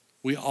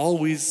 We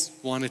always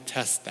want to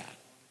test that.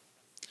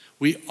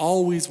 We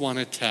always want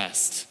to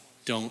test,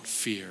 don't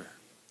fear.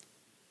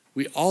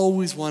 We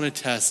always want to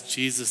test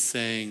Jesus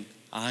saying,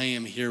 I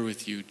am here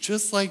with you,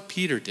 just like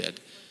Peter did.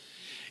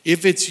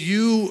 If it's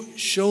you,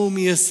 show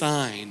me a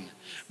sign.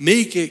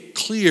 Make it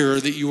clear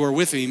that you are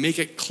with me. Make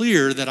it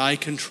clear that I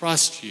can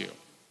trust you.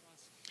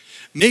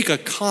 Make a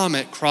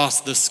comet cross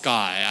the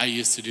sky. I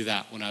used to do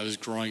that when I was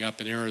growing up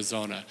in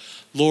Arizona.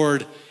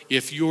 Lord,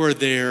 if you're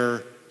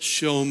there,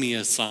 show me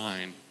a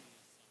sign.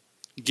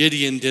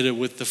 Gideon did it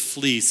with the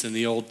fleece in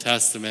the Old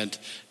Testament,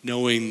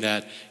 knowing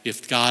that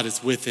if God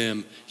is with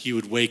him, he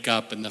would wake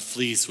up and the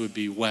fleece would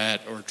be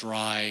wet or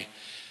dry.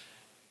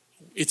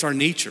 It's our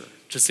nature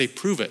to say,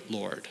 prove it,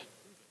 Lord.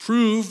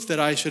 Prove that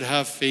I should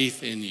have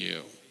faith in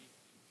you.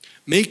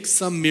 Make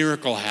some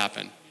miracle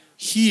happen.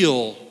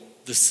 Heal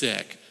the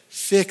sick.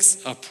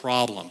 Fix a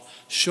problem.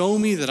 Show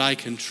me that I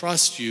can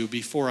trust you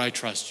before I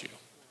trust you.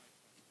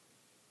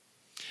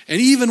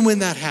 And even when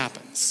that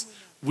happens,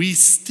 we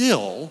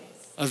still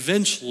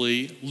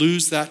eventually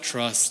lose that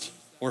trust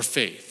or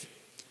faith.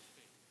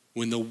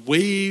 When the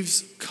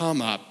waves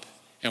come up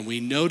and we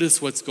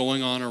notice what's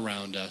going on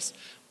around us,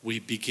 we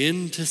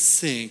begin to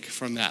sink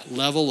from that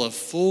level of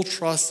full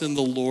trust in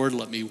the Lord,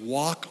 let me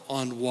walk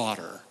on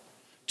water,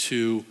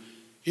 to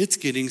it's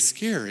getting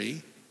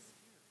scary,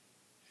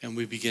 and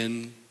we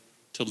begin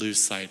to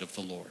lose sight of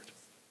the Lord.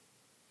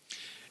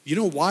 You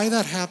know why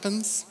that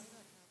happens?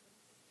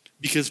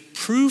 Because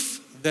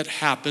proof that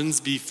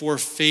happens before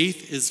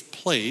faith is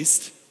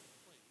placed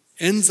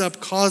ends up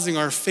causing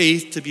our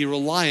faith to be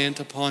reliant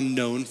upon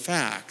known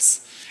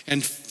facts.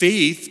 And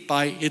faith,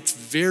 by its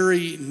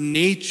very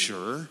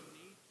nature,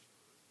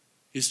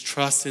 is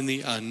trust in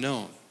the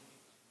unknown,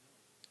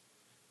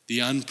 the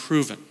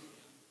unproven.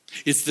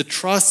 It's the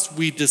trust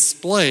we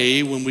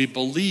display when we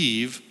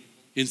believe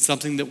in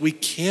something that we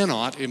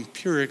cannot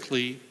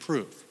empirically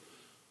prove.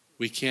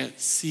 We can't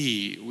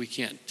see, we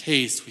can't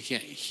taste, we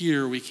can't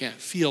hear, we can't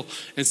feel.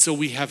 And so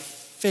we have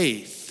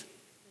faith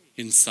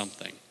in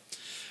something.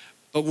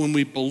 But when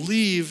we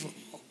believe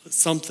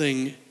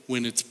something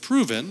when it's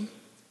proven,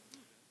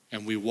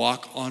 and we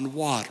walk on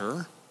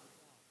water,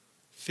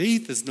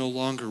 faith is no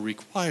longer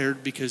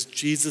required because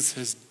Jesus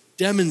has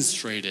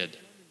demonstrated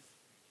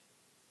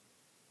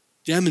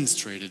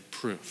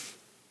proof.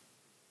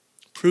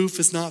 Proof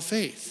is not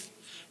faith.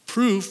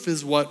 Proof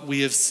is what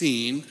we have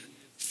seen.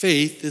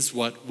 Faith is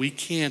what we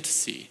can't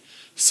see.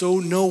 So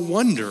no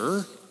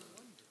wonder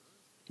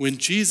when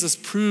Jesus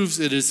proves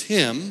it is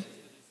him,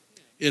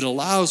 it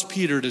allows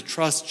Peter to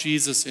trust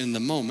Jesus in the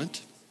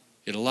moment.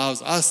 It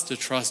allows us to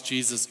trust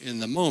Jesus in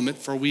the moment,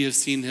 for we have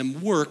seen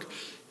him work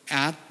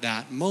at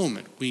that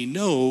moment. We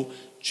know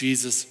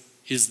Jesus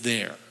is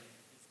there.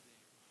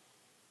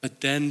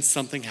 But then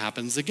something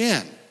happens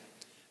again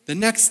the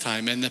next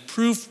time, and the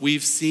proof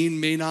we've seen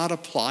may not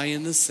apply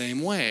in the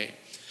same way.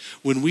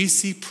 When we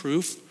see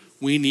proof,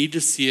 we need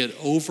to see it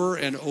over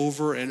and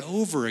over and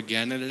over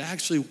again, and it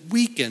actually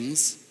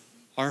weakens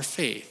our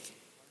faith.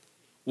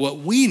 What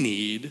we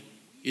need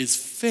is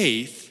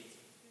faith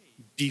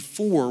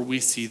before we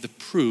see the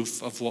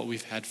proof of what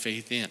we've had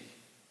faith in.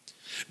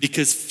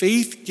 Because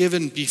faith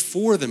given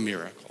before the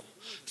miracle,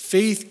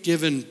 faith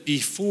given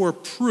before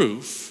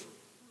proof,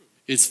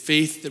 is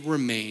faith that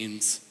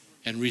remains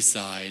and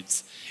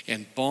resides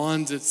and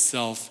bonds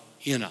itself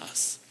in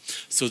us,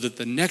 so that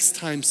the next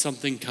time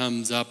something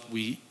comes up,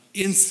 we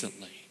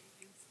instantly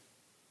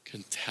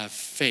can have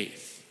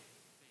faith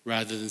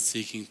rather than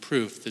seeking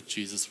proof that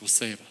Jesus will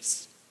save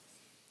us.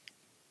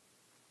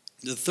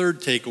 The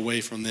third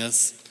takeaway from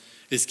this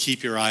is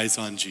keep your eyes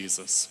on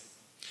Jesus.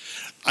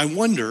 I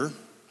wonder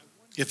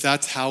if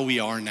that's how we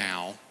are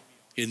now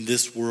in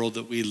this world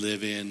that we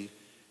live in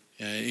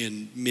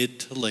mid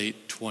to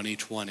late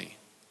 2020.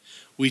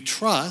 We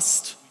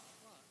trust,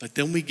 but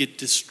then we get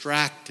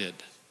distracted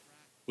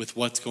with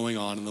what's going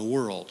on in the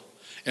world.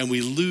 And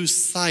we lose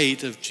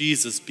sight of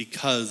Jesus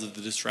because of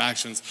the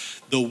distractions.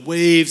 The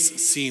waves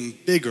seem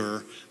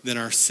bigger than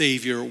our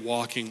Savior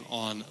walking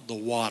on the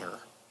water.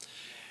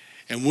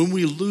 And when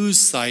we lose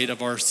sight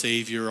of our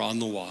Savior on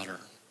the water,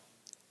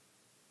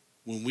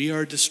 when we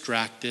are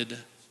distracted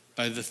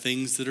by the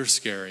things that are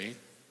scary,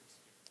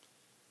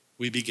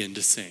 we begin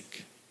to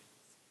sink.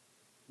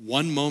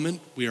 One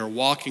moment we are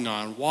walking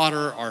on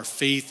water, our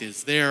faith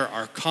is there,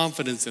 our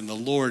confidence in the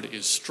Lord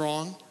is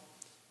strong.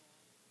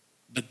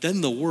 But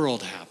then the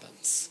world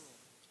happens.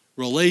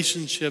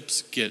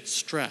 Relationships get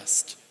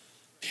stressed.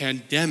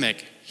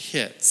 Pandemic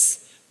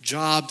hits.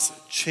 Jobs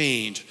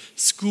change.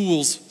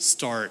 Schools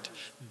start.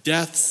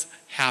 Deaths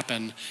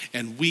happen.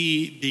 And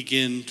we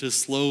begin to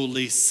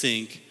slowly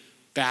sink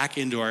back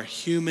into our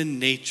human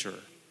nature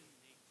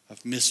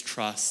of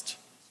mistrust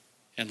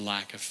and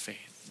lack of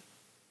faith.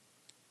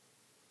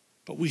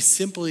 But we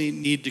simply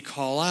need to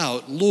call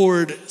out,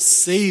 Lord,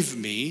 save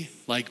me,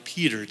 like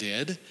Peter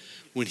did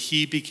when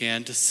he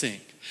began to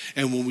sink.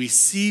 And when we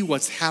see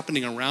what's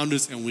happening around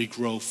us and we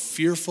grow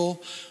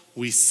fearful,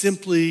 we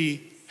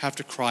simply have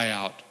to cry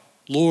out,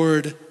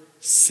 Lord,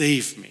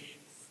 save me.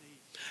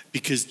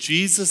 Because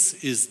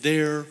Jesus is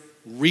there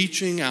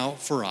reaching out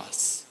for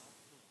us.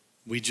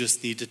 We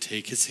just need to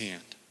take his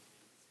hand.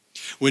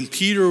 When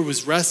Peter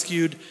was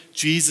rescued,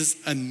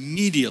 Jesus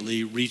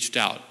immediately reached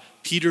out.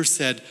 Peter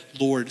said,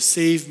 Lord,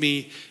 save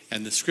me.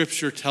 And the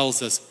scripture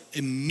tells us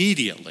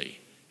immediately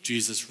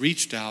Jesus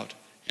reached out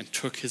and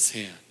took his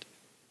hand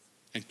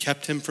and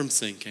kept him from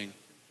sinking.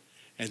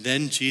 And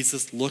then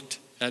Jesus looked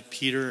at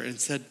Peter and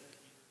said,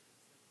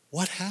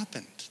 what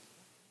happened?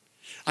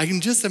 I can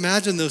just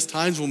imagine those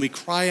times when we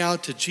cry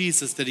out to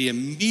Jesus that he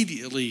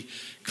immediately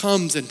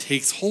comes and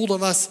takes hold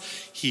of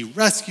us. He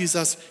rescues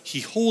us.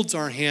 He holds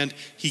our hand.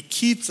 He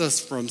keeps us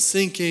from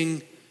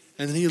sinking.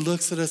 And then he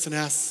looks at us and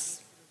asks,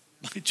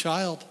 my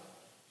child,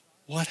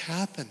 what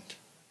happened?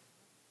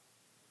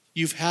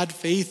 You've had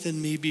faith in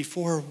me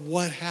before.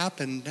 What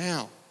happened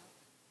now?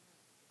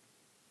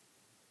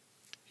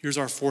 Here's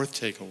our fourth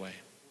takeaway.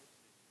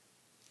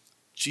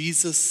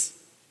 Jesus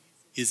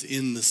is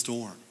in the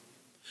storm.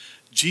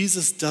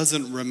 Jesus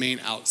doesn't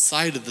remain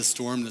outside of the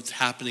storm that's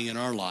happening in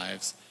our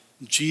lives.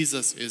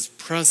 Jesus is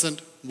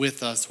present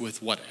with us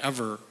with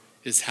whatever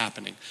is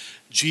happening.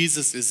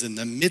 Jesus is in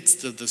the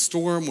midst of the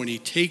storm when he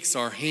takes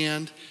our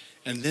hand,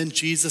 and then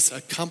Jesus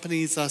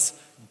accompanies us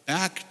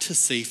back to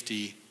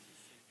safety,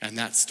 and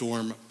that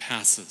storm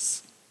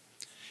passes.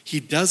 He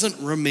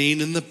doesn't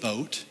remain in the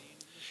boat.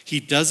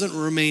 He doesn't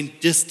remain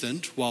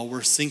distant while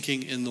we're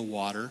sinking in the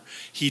water.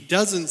 He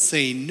doesn't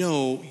say,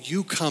 no,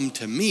 you come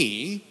to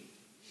me.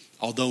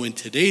 Although in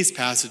today's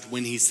passage,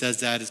 when he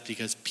says that, it's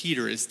because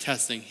Peter is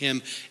testing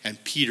him,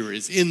 and Peter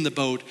is in the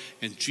boat,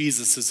 and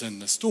Jesus is in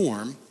the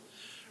storm.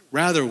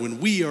 Rather, when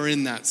we are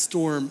in that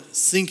storm,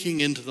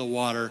 sinking into the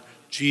water,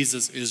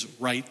 Jesus is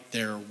right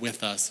there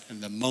with us.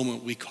 And the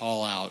moment we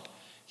call out,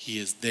 he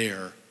is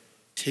there,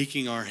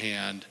 taking our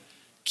hand,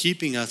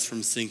 keeping us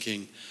from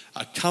sinking,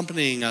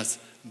 accompanying us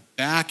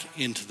back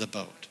into the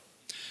boat.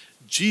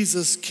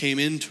 Jesus came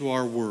into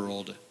our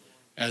world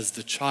as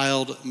the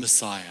child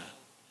Messiah,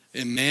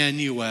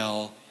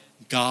 Emmanuel,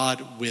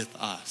 God with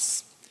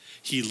us.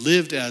 He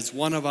lived as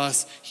one of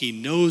us. He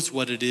knows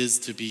what it is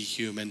to be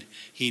human.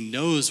 He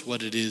knows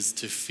what it is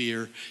to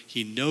fear.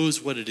 He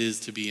knows what it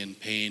is to be in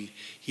pain.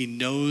 He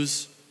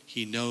knows,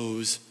 he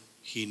knows,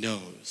 he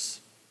knows.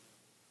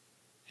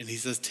 And he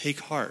says, take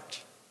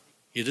heart.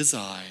 It is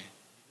I.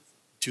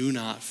 Do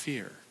not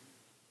fear.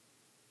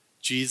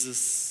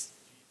 Jesus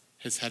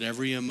has had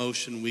every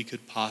emotion we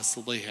could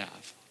possibly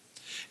have.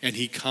 And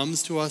he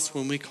comes to us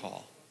when we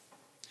call.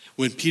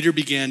 When Peter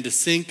began to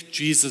sink,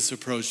 Jesus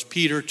approached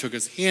Peter, took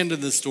his hand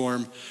in the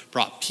storm,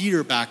 brought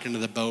Peter back into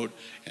the boat,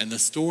 and the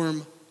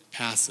storm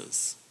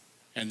passes.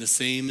 And the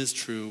same is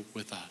true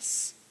with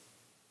us.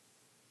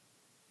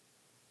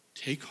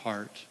 Take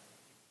heart.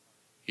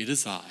 It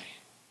is I.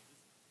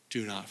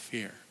 Do not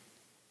fear.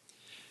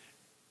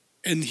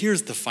 And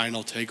here's the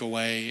final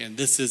takeaway, and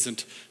this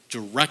isn't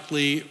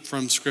directly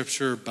from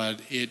Scripture, but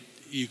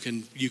you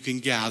can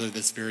gather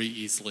this very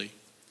easily.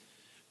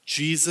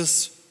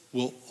 Jesus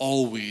will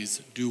always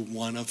do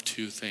one of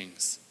two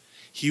things.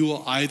 He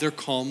will either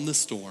calm the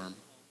storm,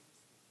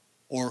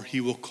 or he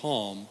will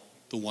calm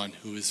the one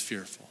who is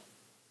fearful.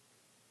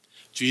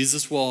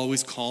 Jesus will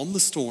always calm the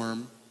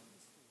storm,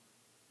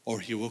 or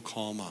he will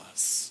calm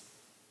us.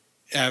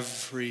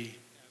 Every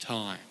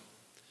time.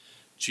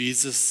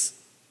 Jesus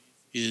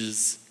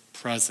is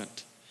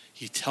present.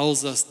 He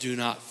tells us, do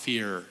not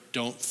fear.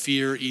 Don't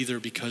fear either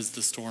because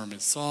the storm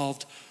is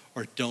solved,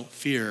 or don't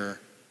fear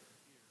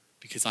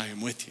because I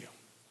am with you.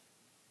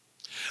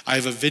 I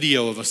have a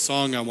video of a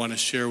song I want to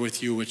share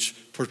with you which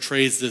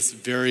portrays this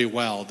very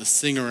well. The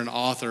singer and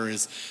author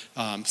is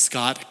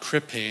Scott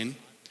Crippen.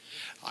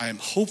 I am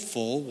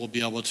hopeful we'll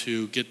be able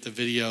to get the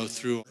video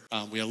through.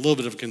 We have a little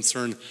bit of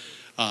concern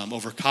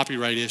over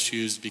copyright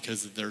issues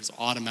because there's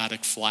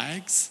automatic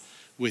flags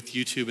with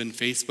YouTube and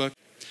Facebook.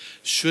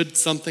 Should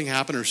something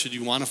happen, or should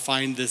you want to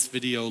find this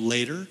video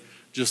later,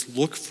 just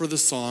look for the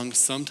song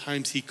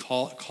Sometimes He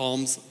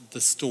Calms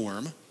the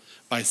Storm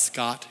by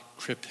Scott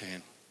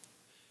Crippen.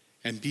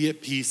 And be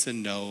at peace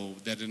and know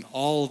that in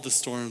all of the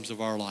storms of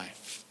our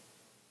life,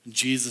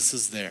 Jesus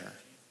is there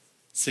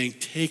saying,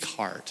 take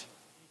heart.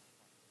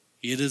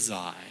 It is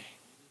I.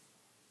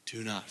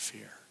 Do not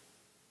fear.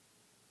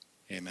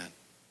 Amen.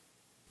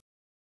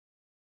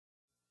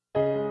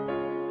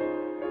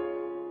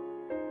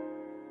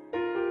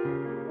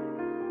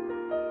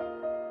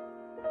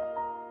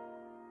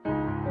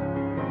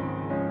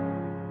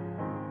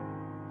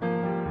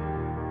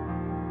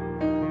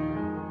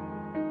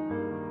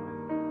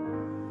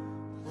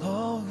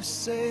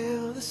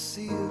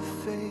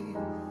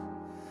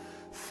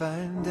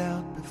 find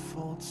out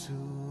before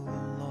too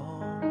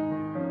long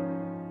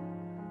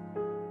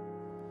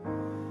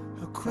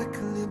how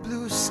quickly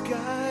blue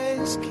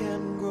skies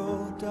can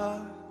grow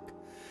dark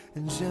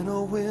and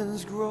gentle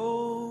winds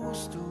grow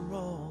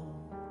strong.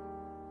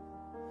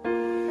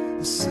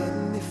 And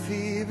suddenly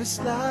fever's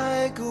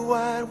like a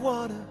white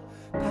water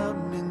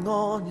pounding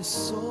on your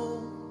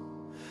soul.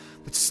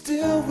 But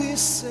still we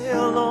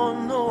sail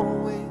on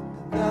knowing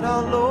that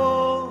our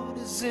Lord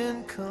is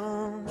in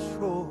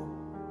control.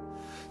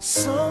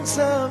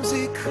 Sometimes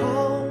he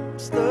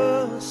calms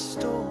the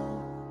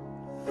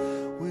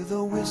storm with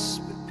a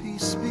whisper,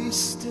 peace be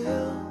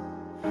still.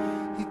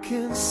 He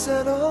can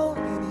settle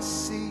any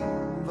sea,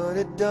 but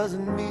it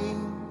doesn't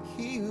mean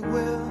he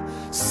will.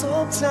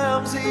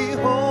 Sometimes he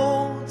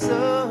holds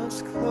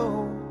us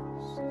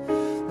close,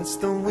 lets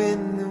the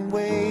wind and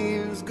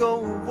waves go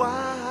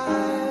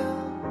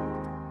wild.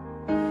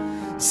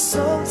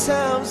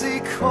 Sometimes he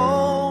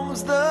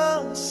calms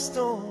the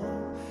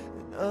storm,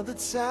 and other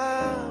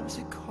times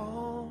he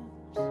calms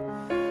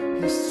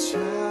his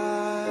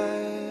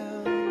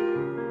child.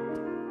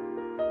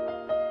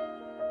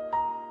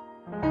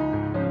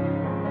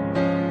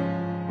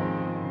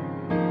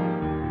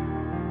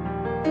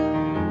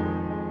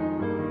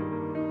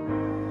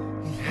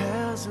 He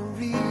has a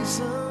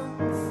reason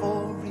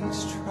for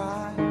each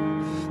trial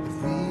that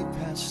we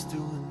pass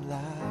through in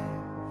life.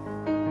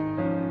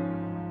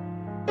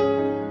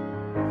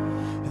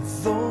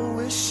 Though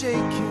we're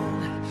shaken,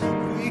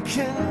 we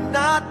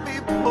cannot be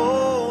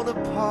pulled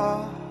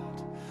apart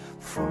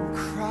from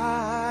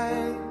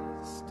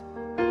Christ.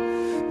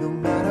 No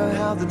matter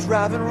how the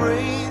driving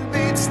rain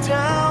beats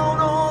down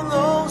on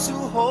those who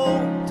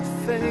hold to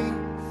faith,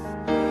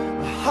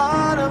 a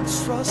heart of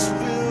trust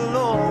will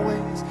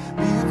always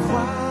be a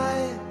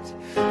quiet,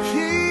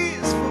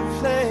 peaceful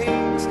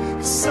place.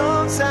 'Cause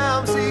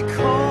sometimes he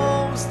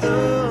calms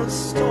the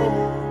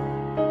storm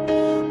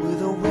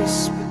with a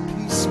whisper,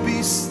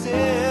 be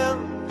still.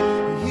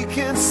 He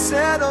can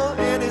settle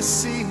any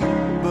sea,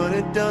 but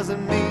it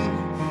doesn't mean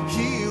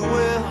he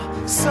will.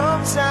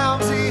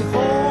 Sometimes he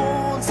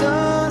holds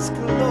us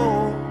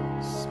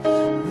close,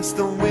 lets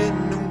the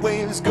wind and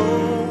waves go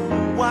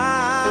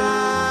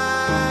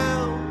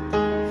wild.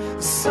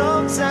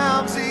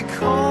 Sometimes he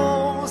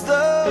calms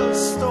the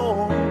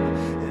storm,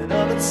 and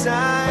other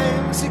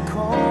times he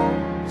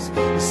calms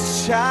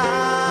his child.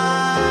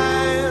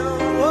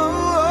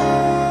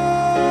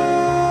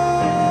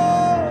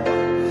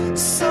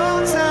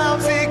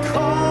 Sometimes he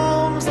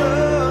calms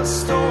the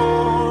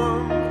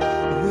storm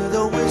with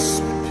a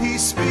whisper,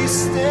 peace be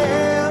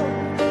still.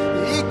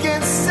 He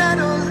can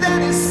settle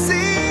any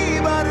sea,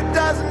 but it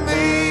doesn't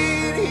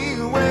mean he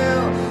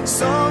will.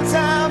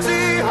 Sometimes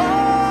he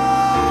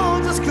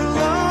holds us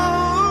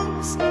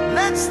close,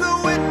 lets the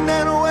wind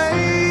and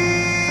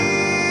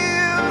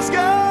waves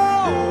go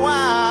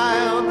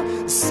wild.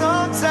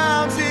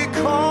 Sometimes he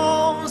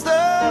calms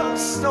the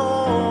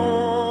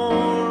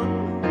storm.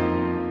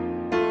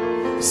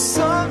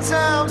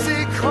 Sometimes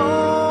he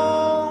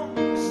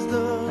calms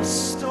the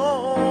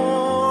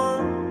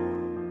storm.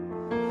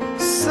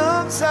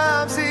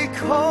 Sometimes he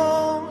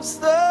calms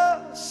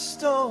the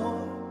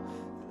storm.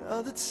 And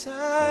other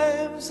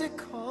times he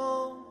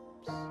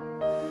calms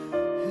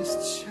his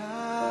child.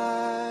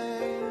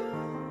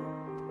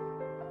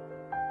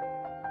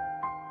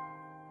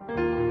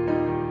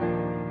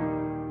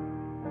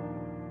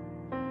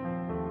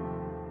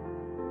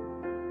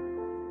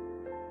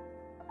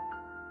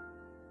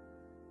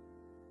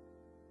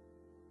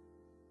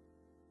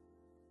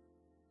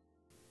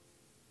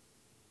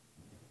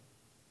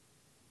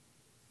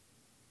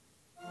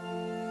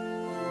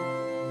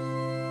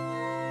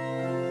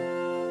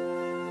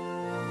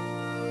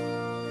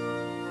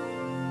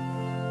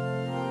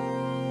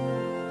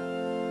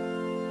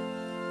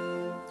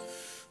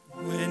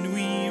 When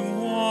we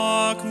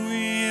walk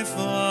with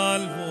the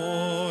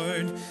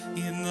Lord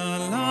in the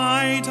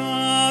light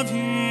of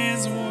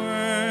his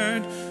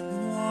word,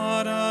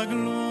 what a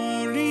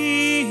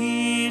glory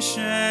he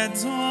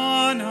sheds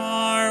on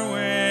our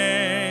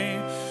way.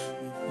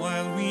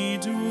 While we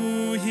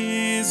do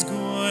his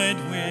good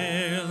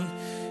will,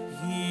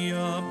 he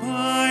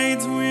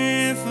abides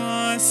with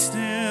us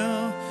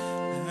still,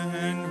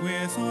 and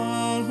with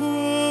all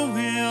who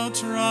will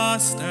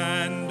trust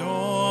and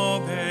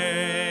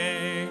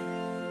obey.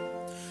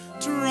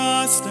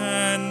 Trust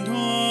and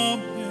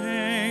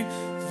obey,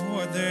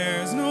 for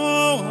there's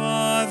no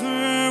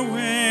other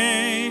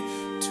way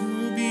to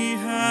be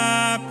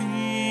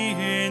happy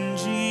in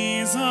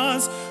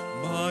Jesus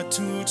but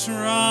to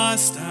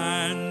trust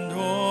and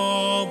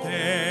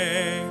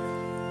obey.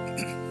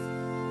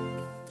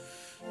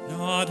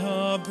 Not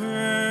a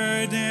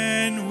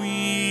burden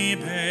we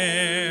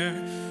bear,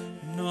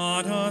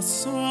 not a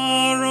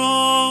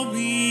sorrow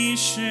we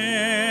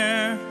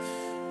share,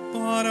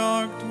 but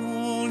our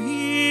toll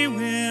he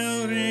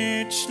will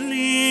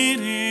richly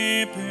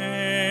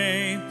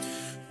repay.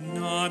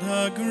 Not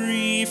a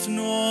grief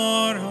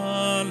nor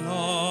a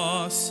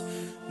loss,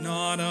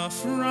 not a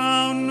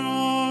frown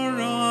nor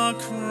a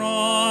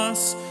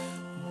cross,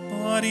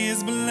 but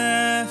is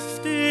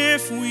blessed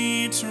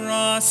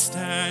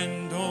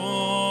and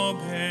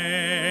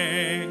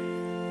obey.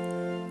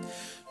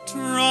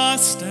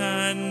 Trust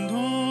and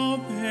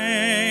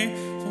obey,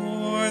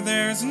 for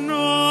there's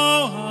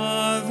no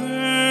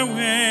other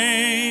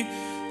way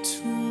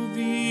to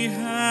be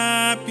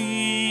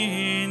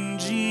happy in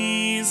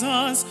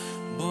Jesus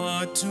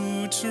but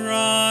to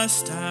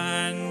trust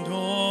and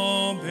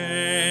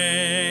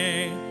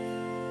obey.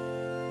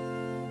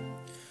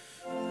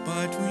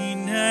 But we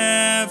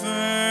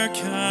never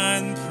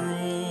can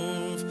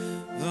prove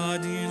the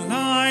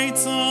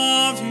delights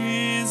of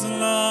his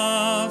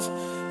love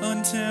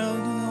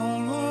until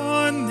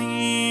on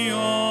the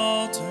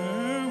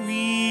altar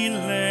we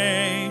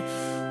lay.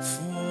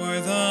 For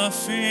the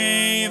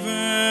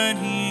favor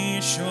he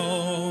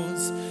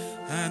shows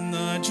and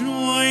the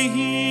joy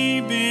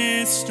he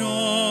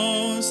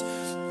bestows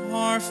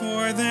are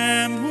for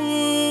them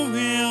who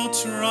will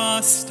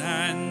trust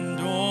and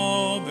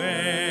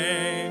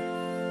obey.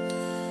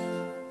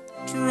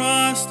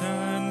 Trust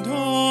and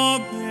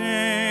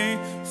obey,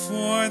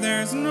 for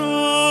there's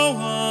no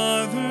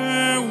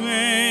other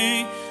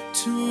way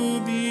to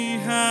be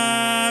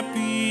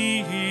happy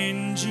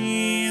in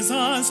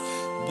Jesus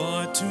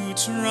but to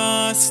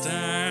trust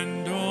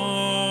and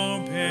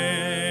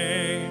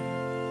obey.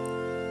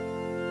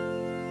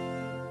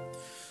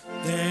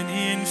 Then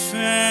in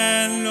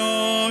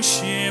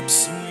fellowship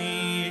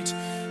sweet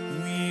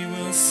we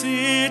will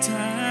sit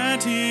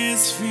at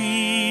his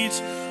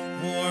feet,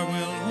 or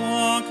will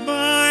walk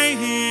by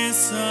his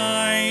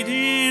side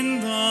in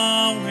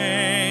the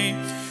way.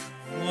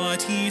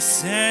 What he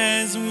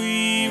says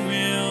we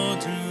will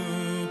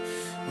do,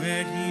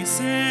 where he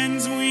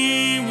sends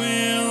we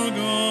will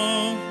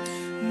go.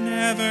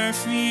 Never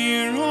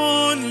fear,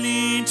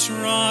 only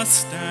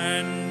trust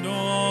and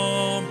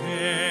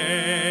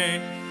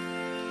obey.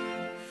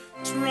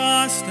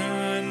 Trust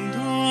and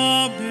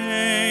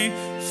obey,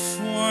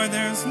 for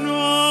there's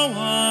no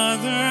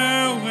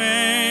other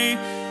way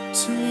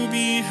to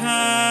be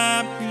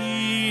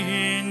happy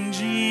in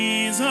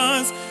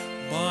Jesus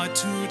but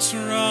to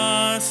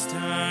trust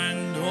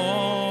and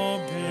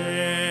obey.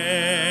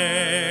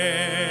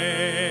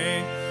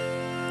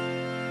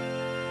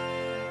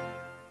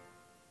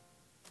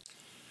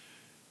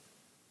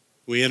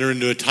 We enter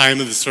into a time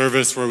of the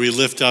service where we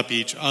lift up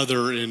each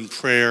other in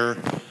prayer.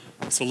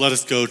 So let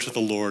us go to the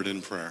Lord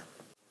in prayer.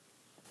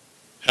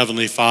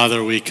 Heavenly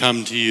Father, we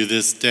come to you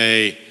this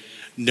day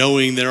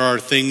knowing there are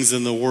things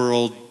in the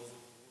world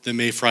that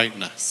may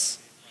frighten us,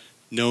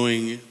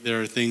 knowing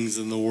there are things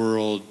in the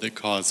world that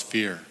cause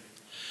fear.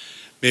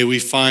 May we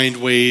find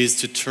ways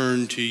to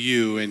turn to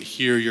you and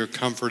hear your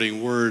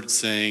comforting words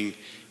saying,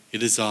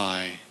 "It is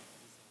I.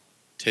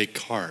 Take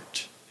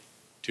heart.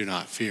 Do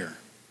not fear."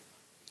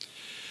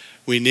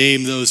 We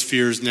name those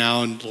fears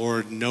now,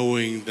 Lord,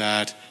 knowing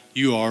that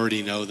you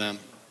already know them,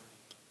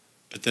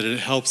 but that it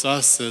helps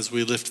us as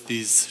we lift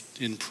these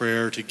in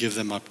prayer to give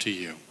them up to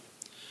you.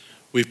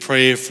 We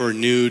pray for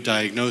new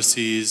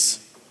diagnoses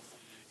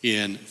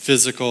in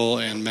physical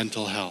and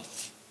mental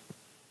health.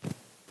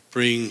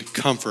 Bring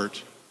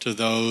comfort to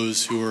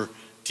those who are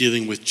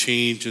dealing with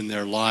change in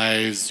their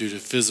lives due to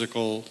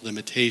physical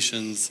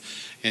limitations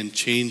and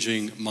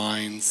changing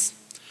minds.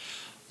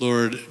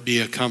 Lord, be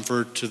a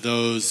comfort to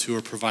those who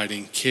are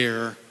providing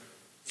care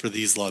for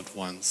these loved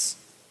ones.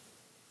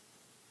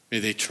 May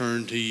they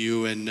turn to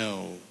you and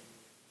know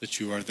that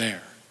you are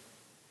there,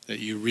 that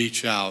you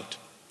reach out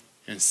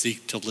and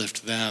seek to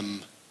lift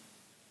them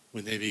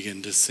when they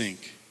begin to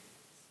sink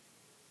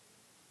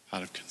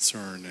out of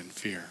concern and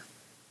fear.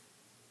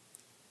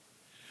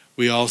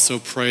 We also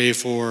pray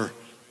for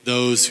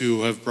those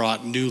who have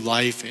brought new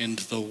life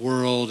into the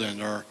world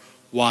and are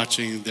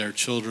watching their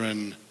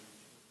children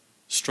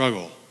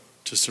struggle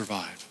to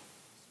survive.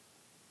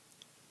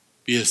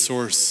 Be a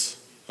source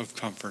of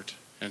comfort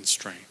and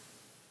strength.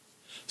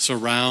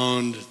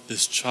 Surround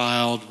this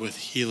child with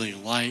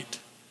healing light,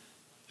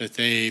 that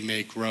they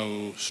may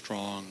grow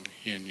strong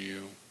in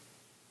you.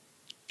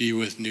 Be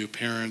with new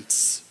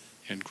parents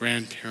and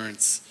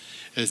grandparents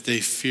as they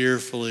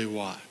fearfully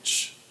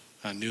watch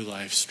a new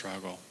life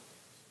struggle.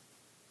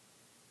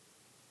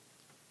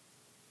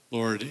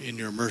 Lord, in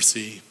your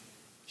mercy,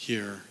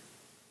 hear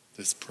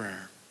this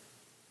prayer.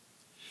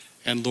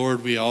 And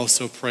Lord, we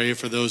also pray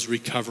for those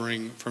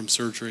recovering from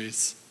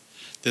surgeries,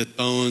 that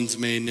bones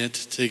may knit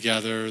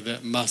together,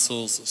 that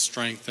muscles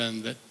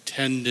strengthen, that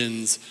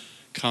tendons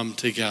come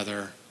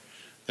together,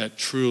 that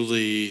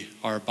truly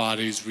our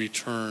bodies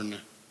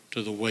return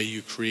to the way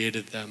you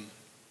created them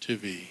to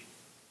be.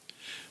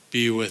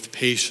 Be with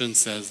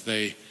patients as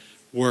they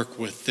work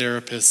with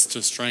therapists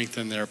to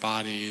strengthen their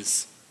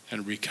bodies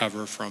and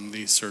recover from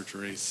these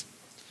surgeries.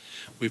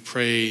 We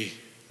pray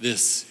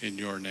this in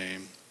your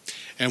name.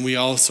 And we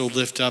also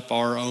lift up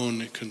our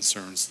own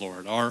concerns,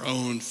 Lord, our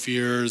own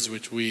fears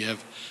which we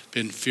have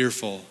been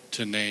fearful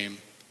to name.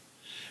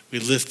 We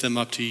lift them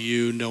up to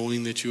you,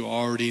 knowing that you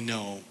already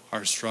know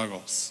our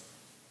struggles,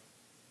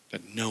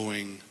 but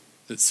knowing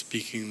that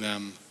speaking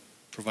them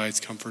provides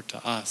comfort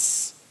to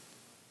us,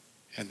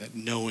 and that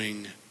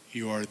knowing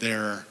you are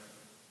there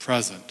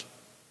present,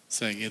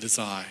 saying, "It is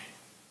I.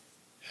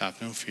 have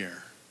no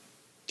fear.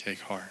 Take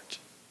heart.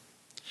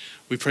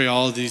 We pray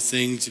all of these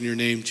things in your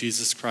name,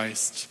 Jesus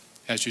Christ,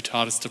 as you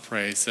taught us to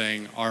pray,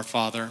 saying, Our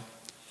Father,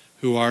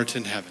 who art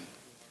in heaven,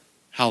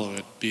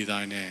 hallowed be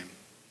thy name.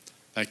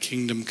 Thy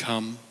kingdom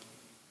come,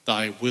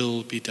 thy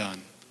will be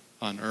done,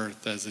 on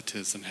earth as it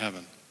is in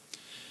heaven.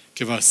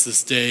 Give us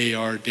this day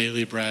our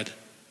daily bread,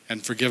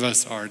 and forgive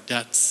us our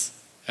debts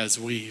as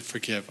we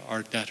forgive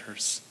our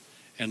debtors.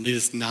 And lead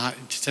us not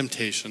into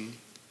temptation,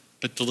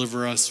 but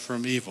deliver us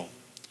from evil.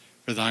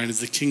 For thine is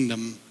the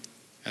kingdom,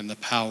 and the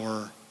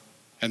power,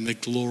 and the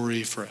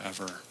glory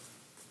forever.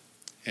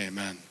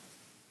 Amen.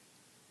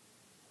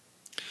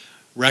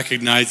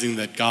 Recognizing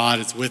that God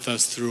is with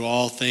us through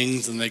all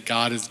things and that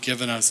God has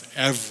given us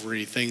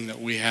everything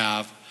that we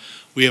have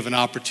an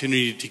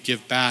opportunity to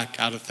give back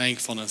out of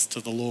thankfulness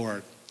to the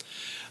Lord.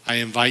 I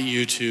invite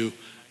you to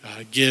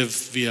give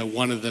via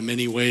one of the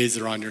many ways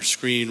that are on your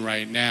screen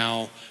right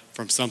now,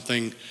 from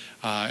something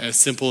as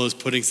simple as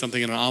putting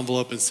something in an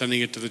envelope and sending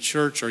it to the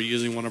church, or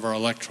using one of our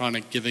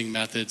electronic giving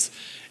methods.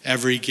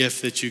 Every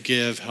gift that you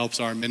give helps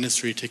our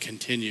ministry to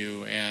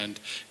continue, and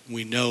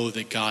we know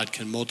that God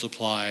can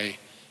multiply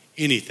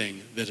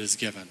anything that is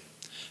given.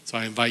 So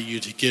I invite you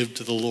to give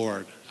to the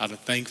Lord out of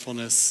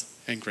thankfulness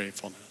and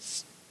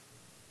gratefulness.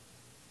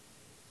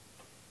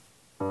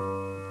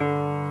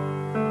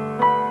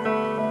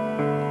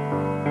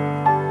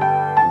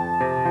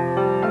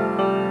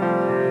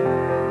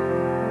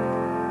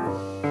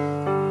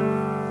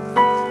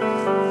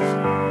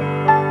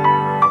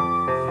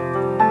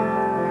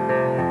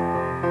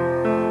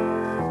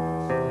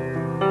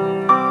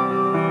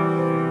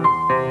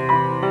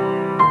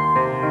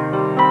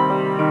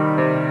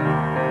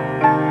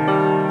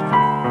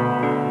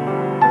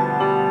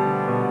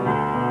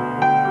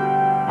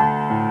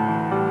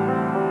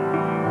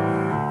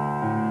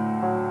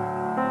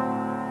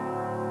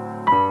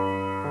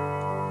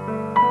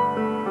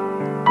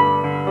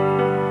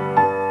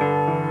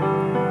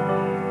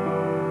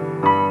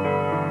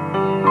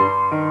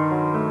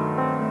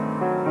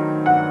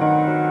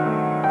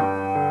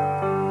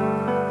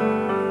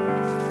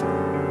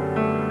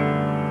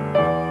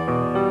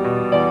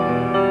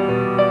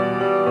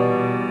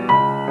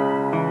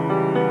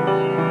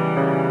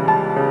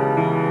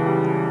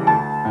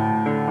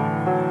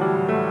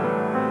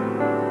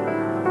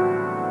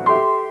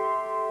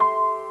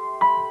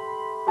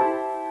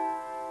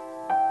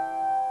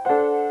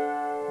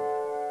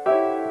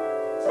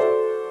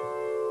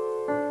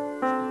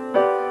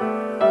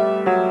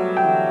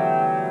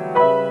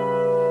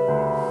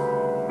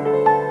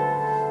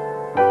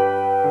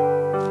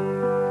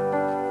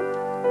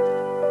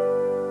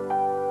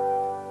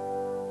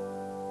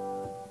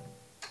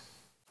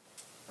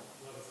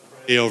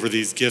 Over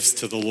these gifts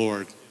to the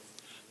Lord.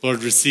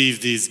 Lord,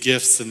 receive these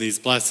gifts and these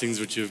blessings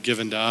which you have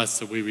given to us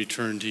that we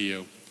return to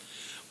you.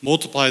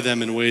 Multiply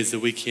them in ways that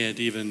we can't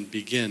even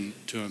begin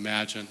to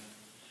imagine.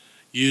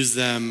 Use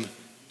them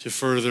to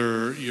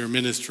further your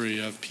ministry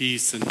of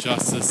peace and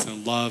justice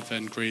and love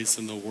and grace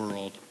in the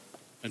world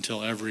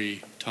until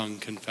every tongue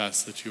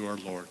confess that you are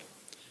Lord.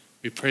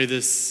 We pray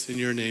this in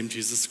your name,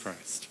 Jesus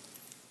Christ.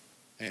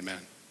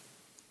 Amen.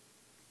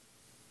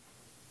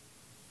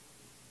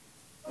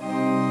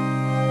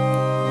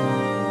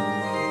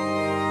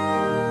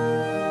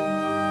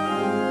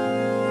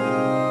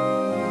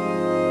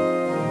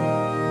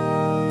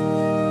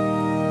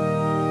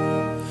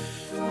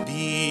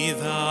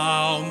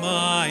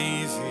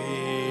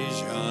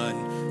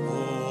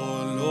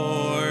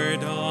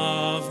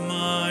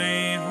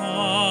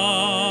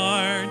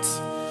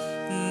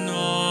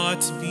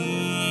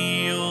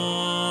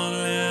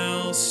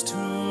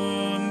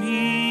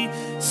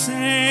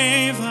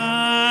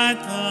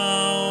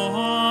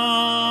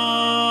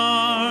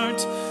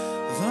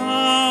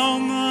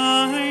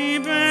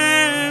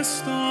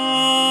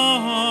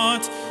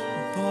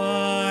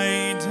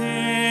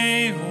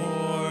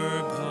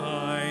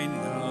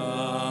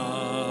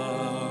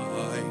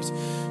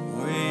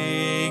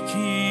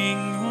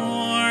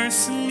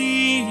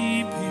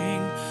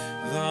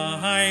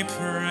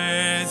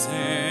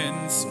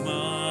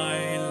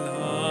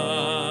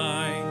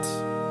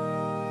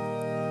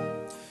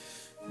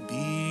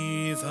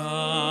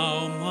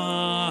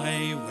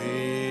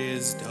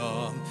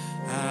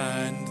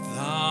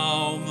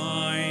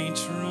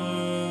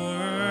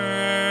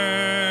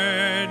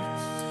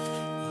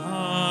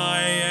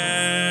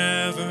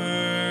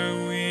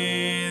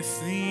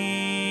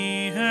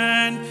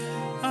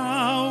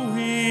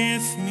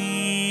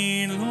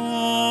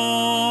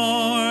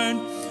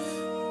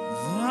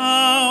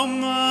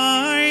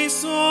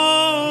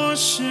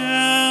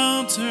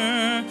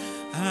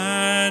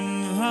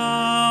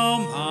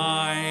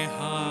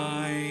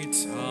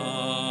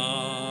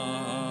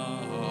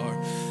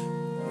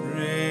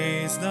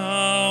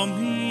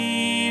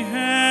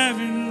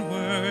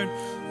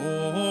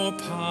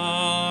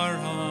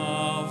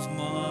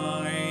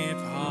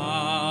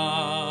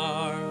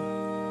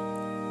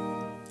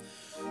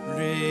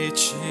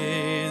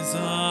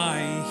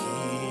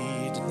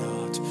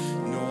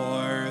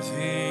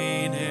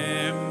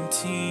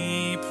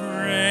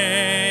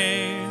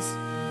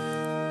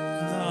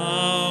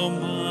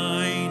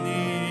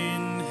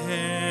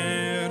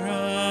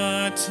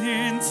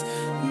 inheritance,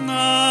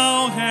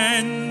 now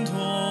and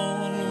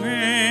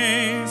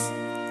always.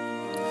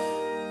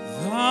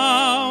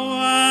 Thou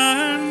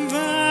and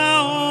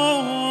thou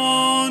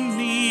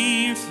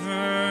only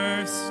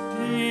first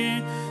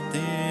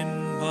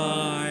in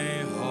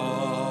my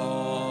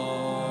heart,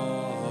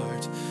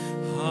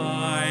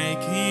 High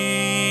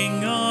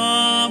King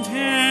of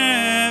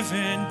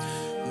heaven,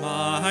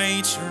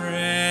 my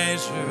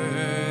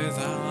treasure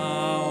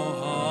thou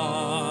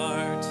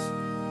art.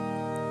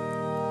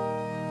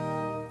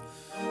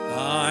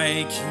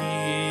 High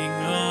King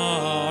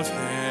of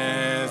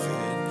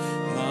heaven,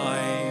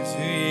 my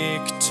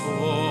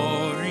victory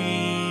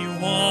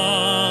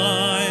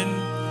won,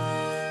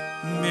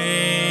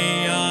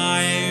 may I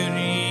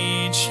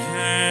reach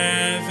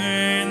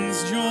heaven's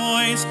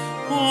joys,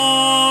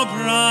 O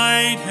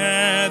bright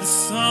head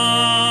sun.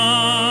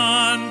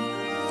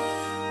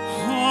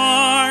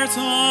 Heart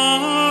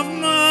of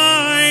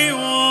my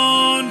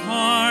own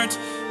heart,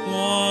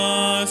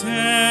 whatever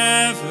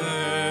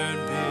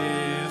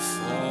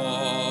befall,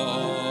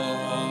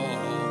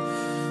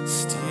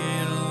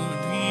 still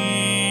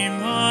be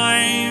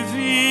my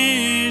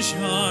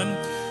vision,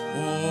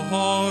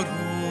 O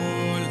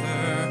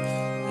ruler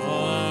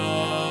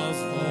of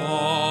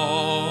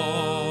all.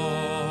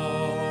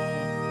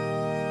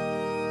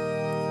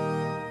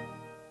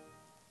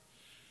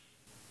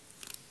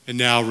 And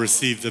now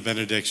receive the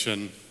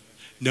benediction,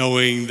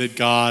 knowing that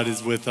God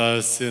is with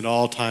us in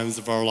all times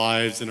of our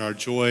lives, in our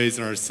joys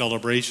and our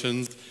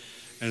celebrations,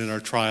 and in our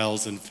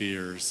trials and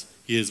fears.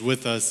 He is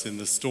with us in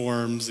the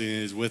storms, and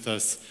He is with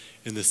us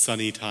in the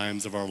sunny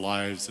times of our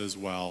lives as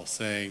well,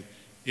 saying,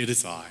 "It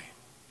is I.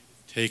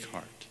 Take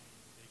heart.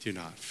 Do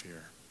not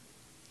fear."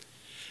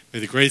 May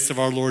the grace of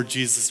our Lord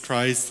Jesus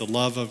Christ, the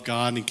love of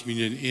God, and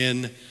communion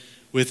in,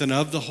 with, and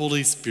of the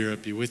Holy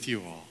Spirit be with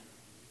you all.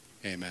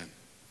 Amen.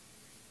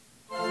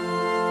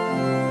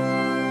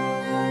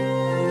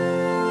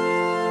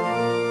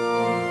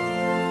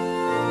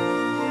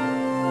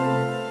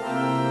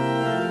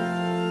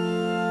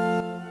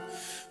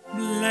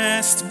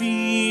 Blessed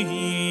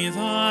be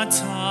the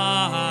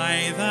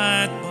tie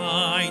that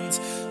binds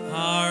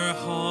our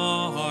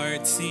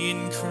hearts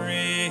in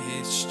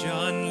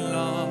Christian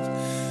love,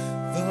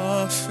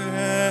 the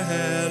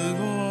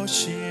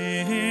fellowship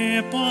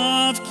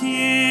of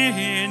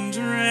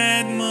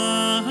kindred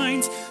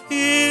minds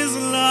is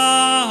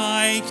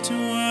like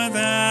to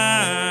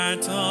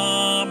that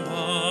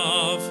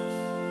above.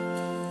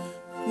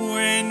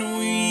 When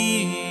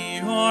we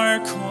are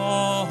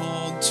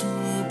called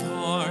to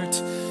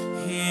part,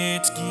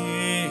 it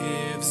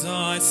gives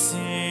us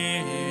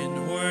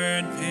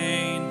inward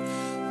pain,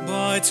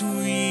 but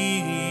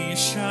we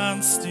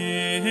shall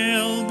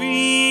still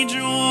be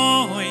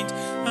joined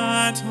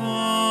at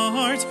home.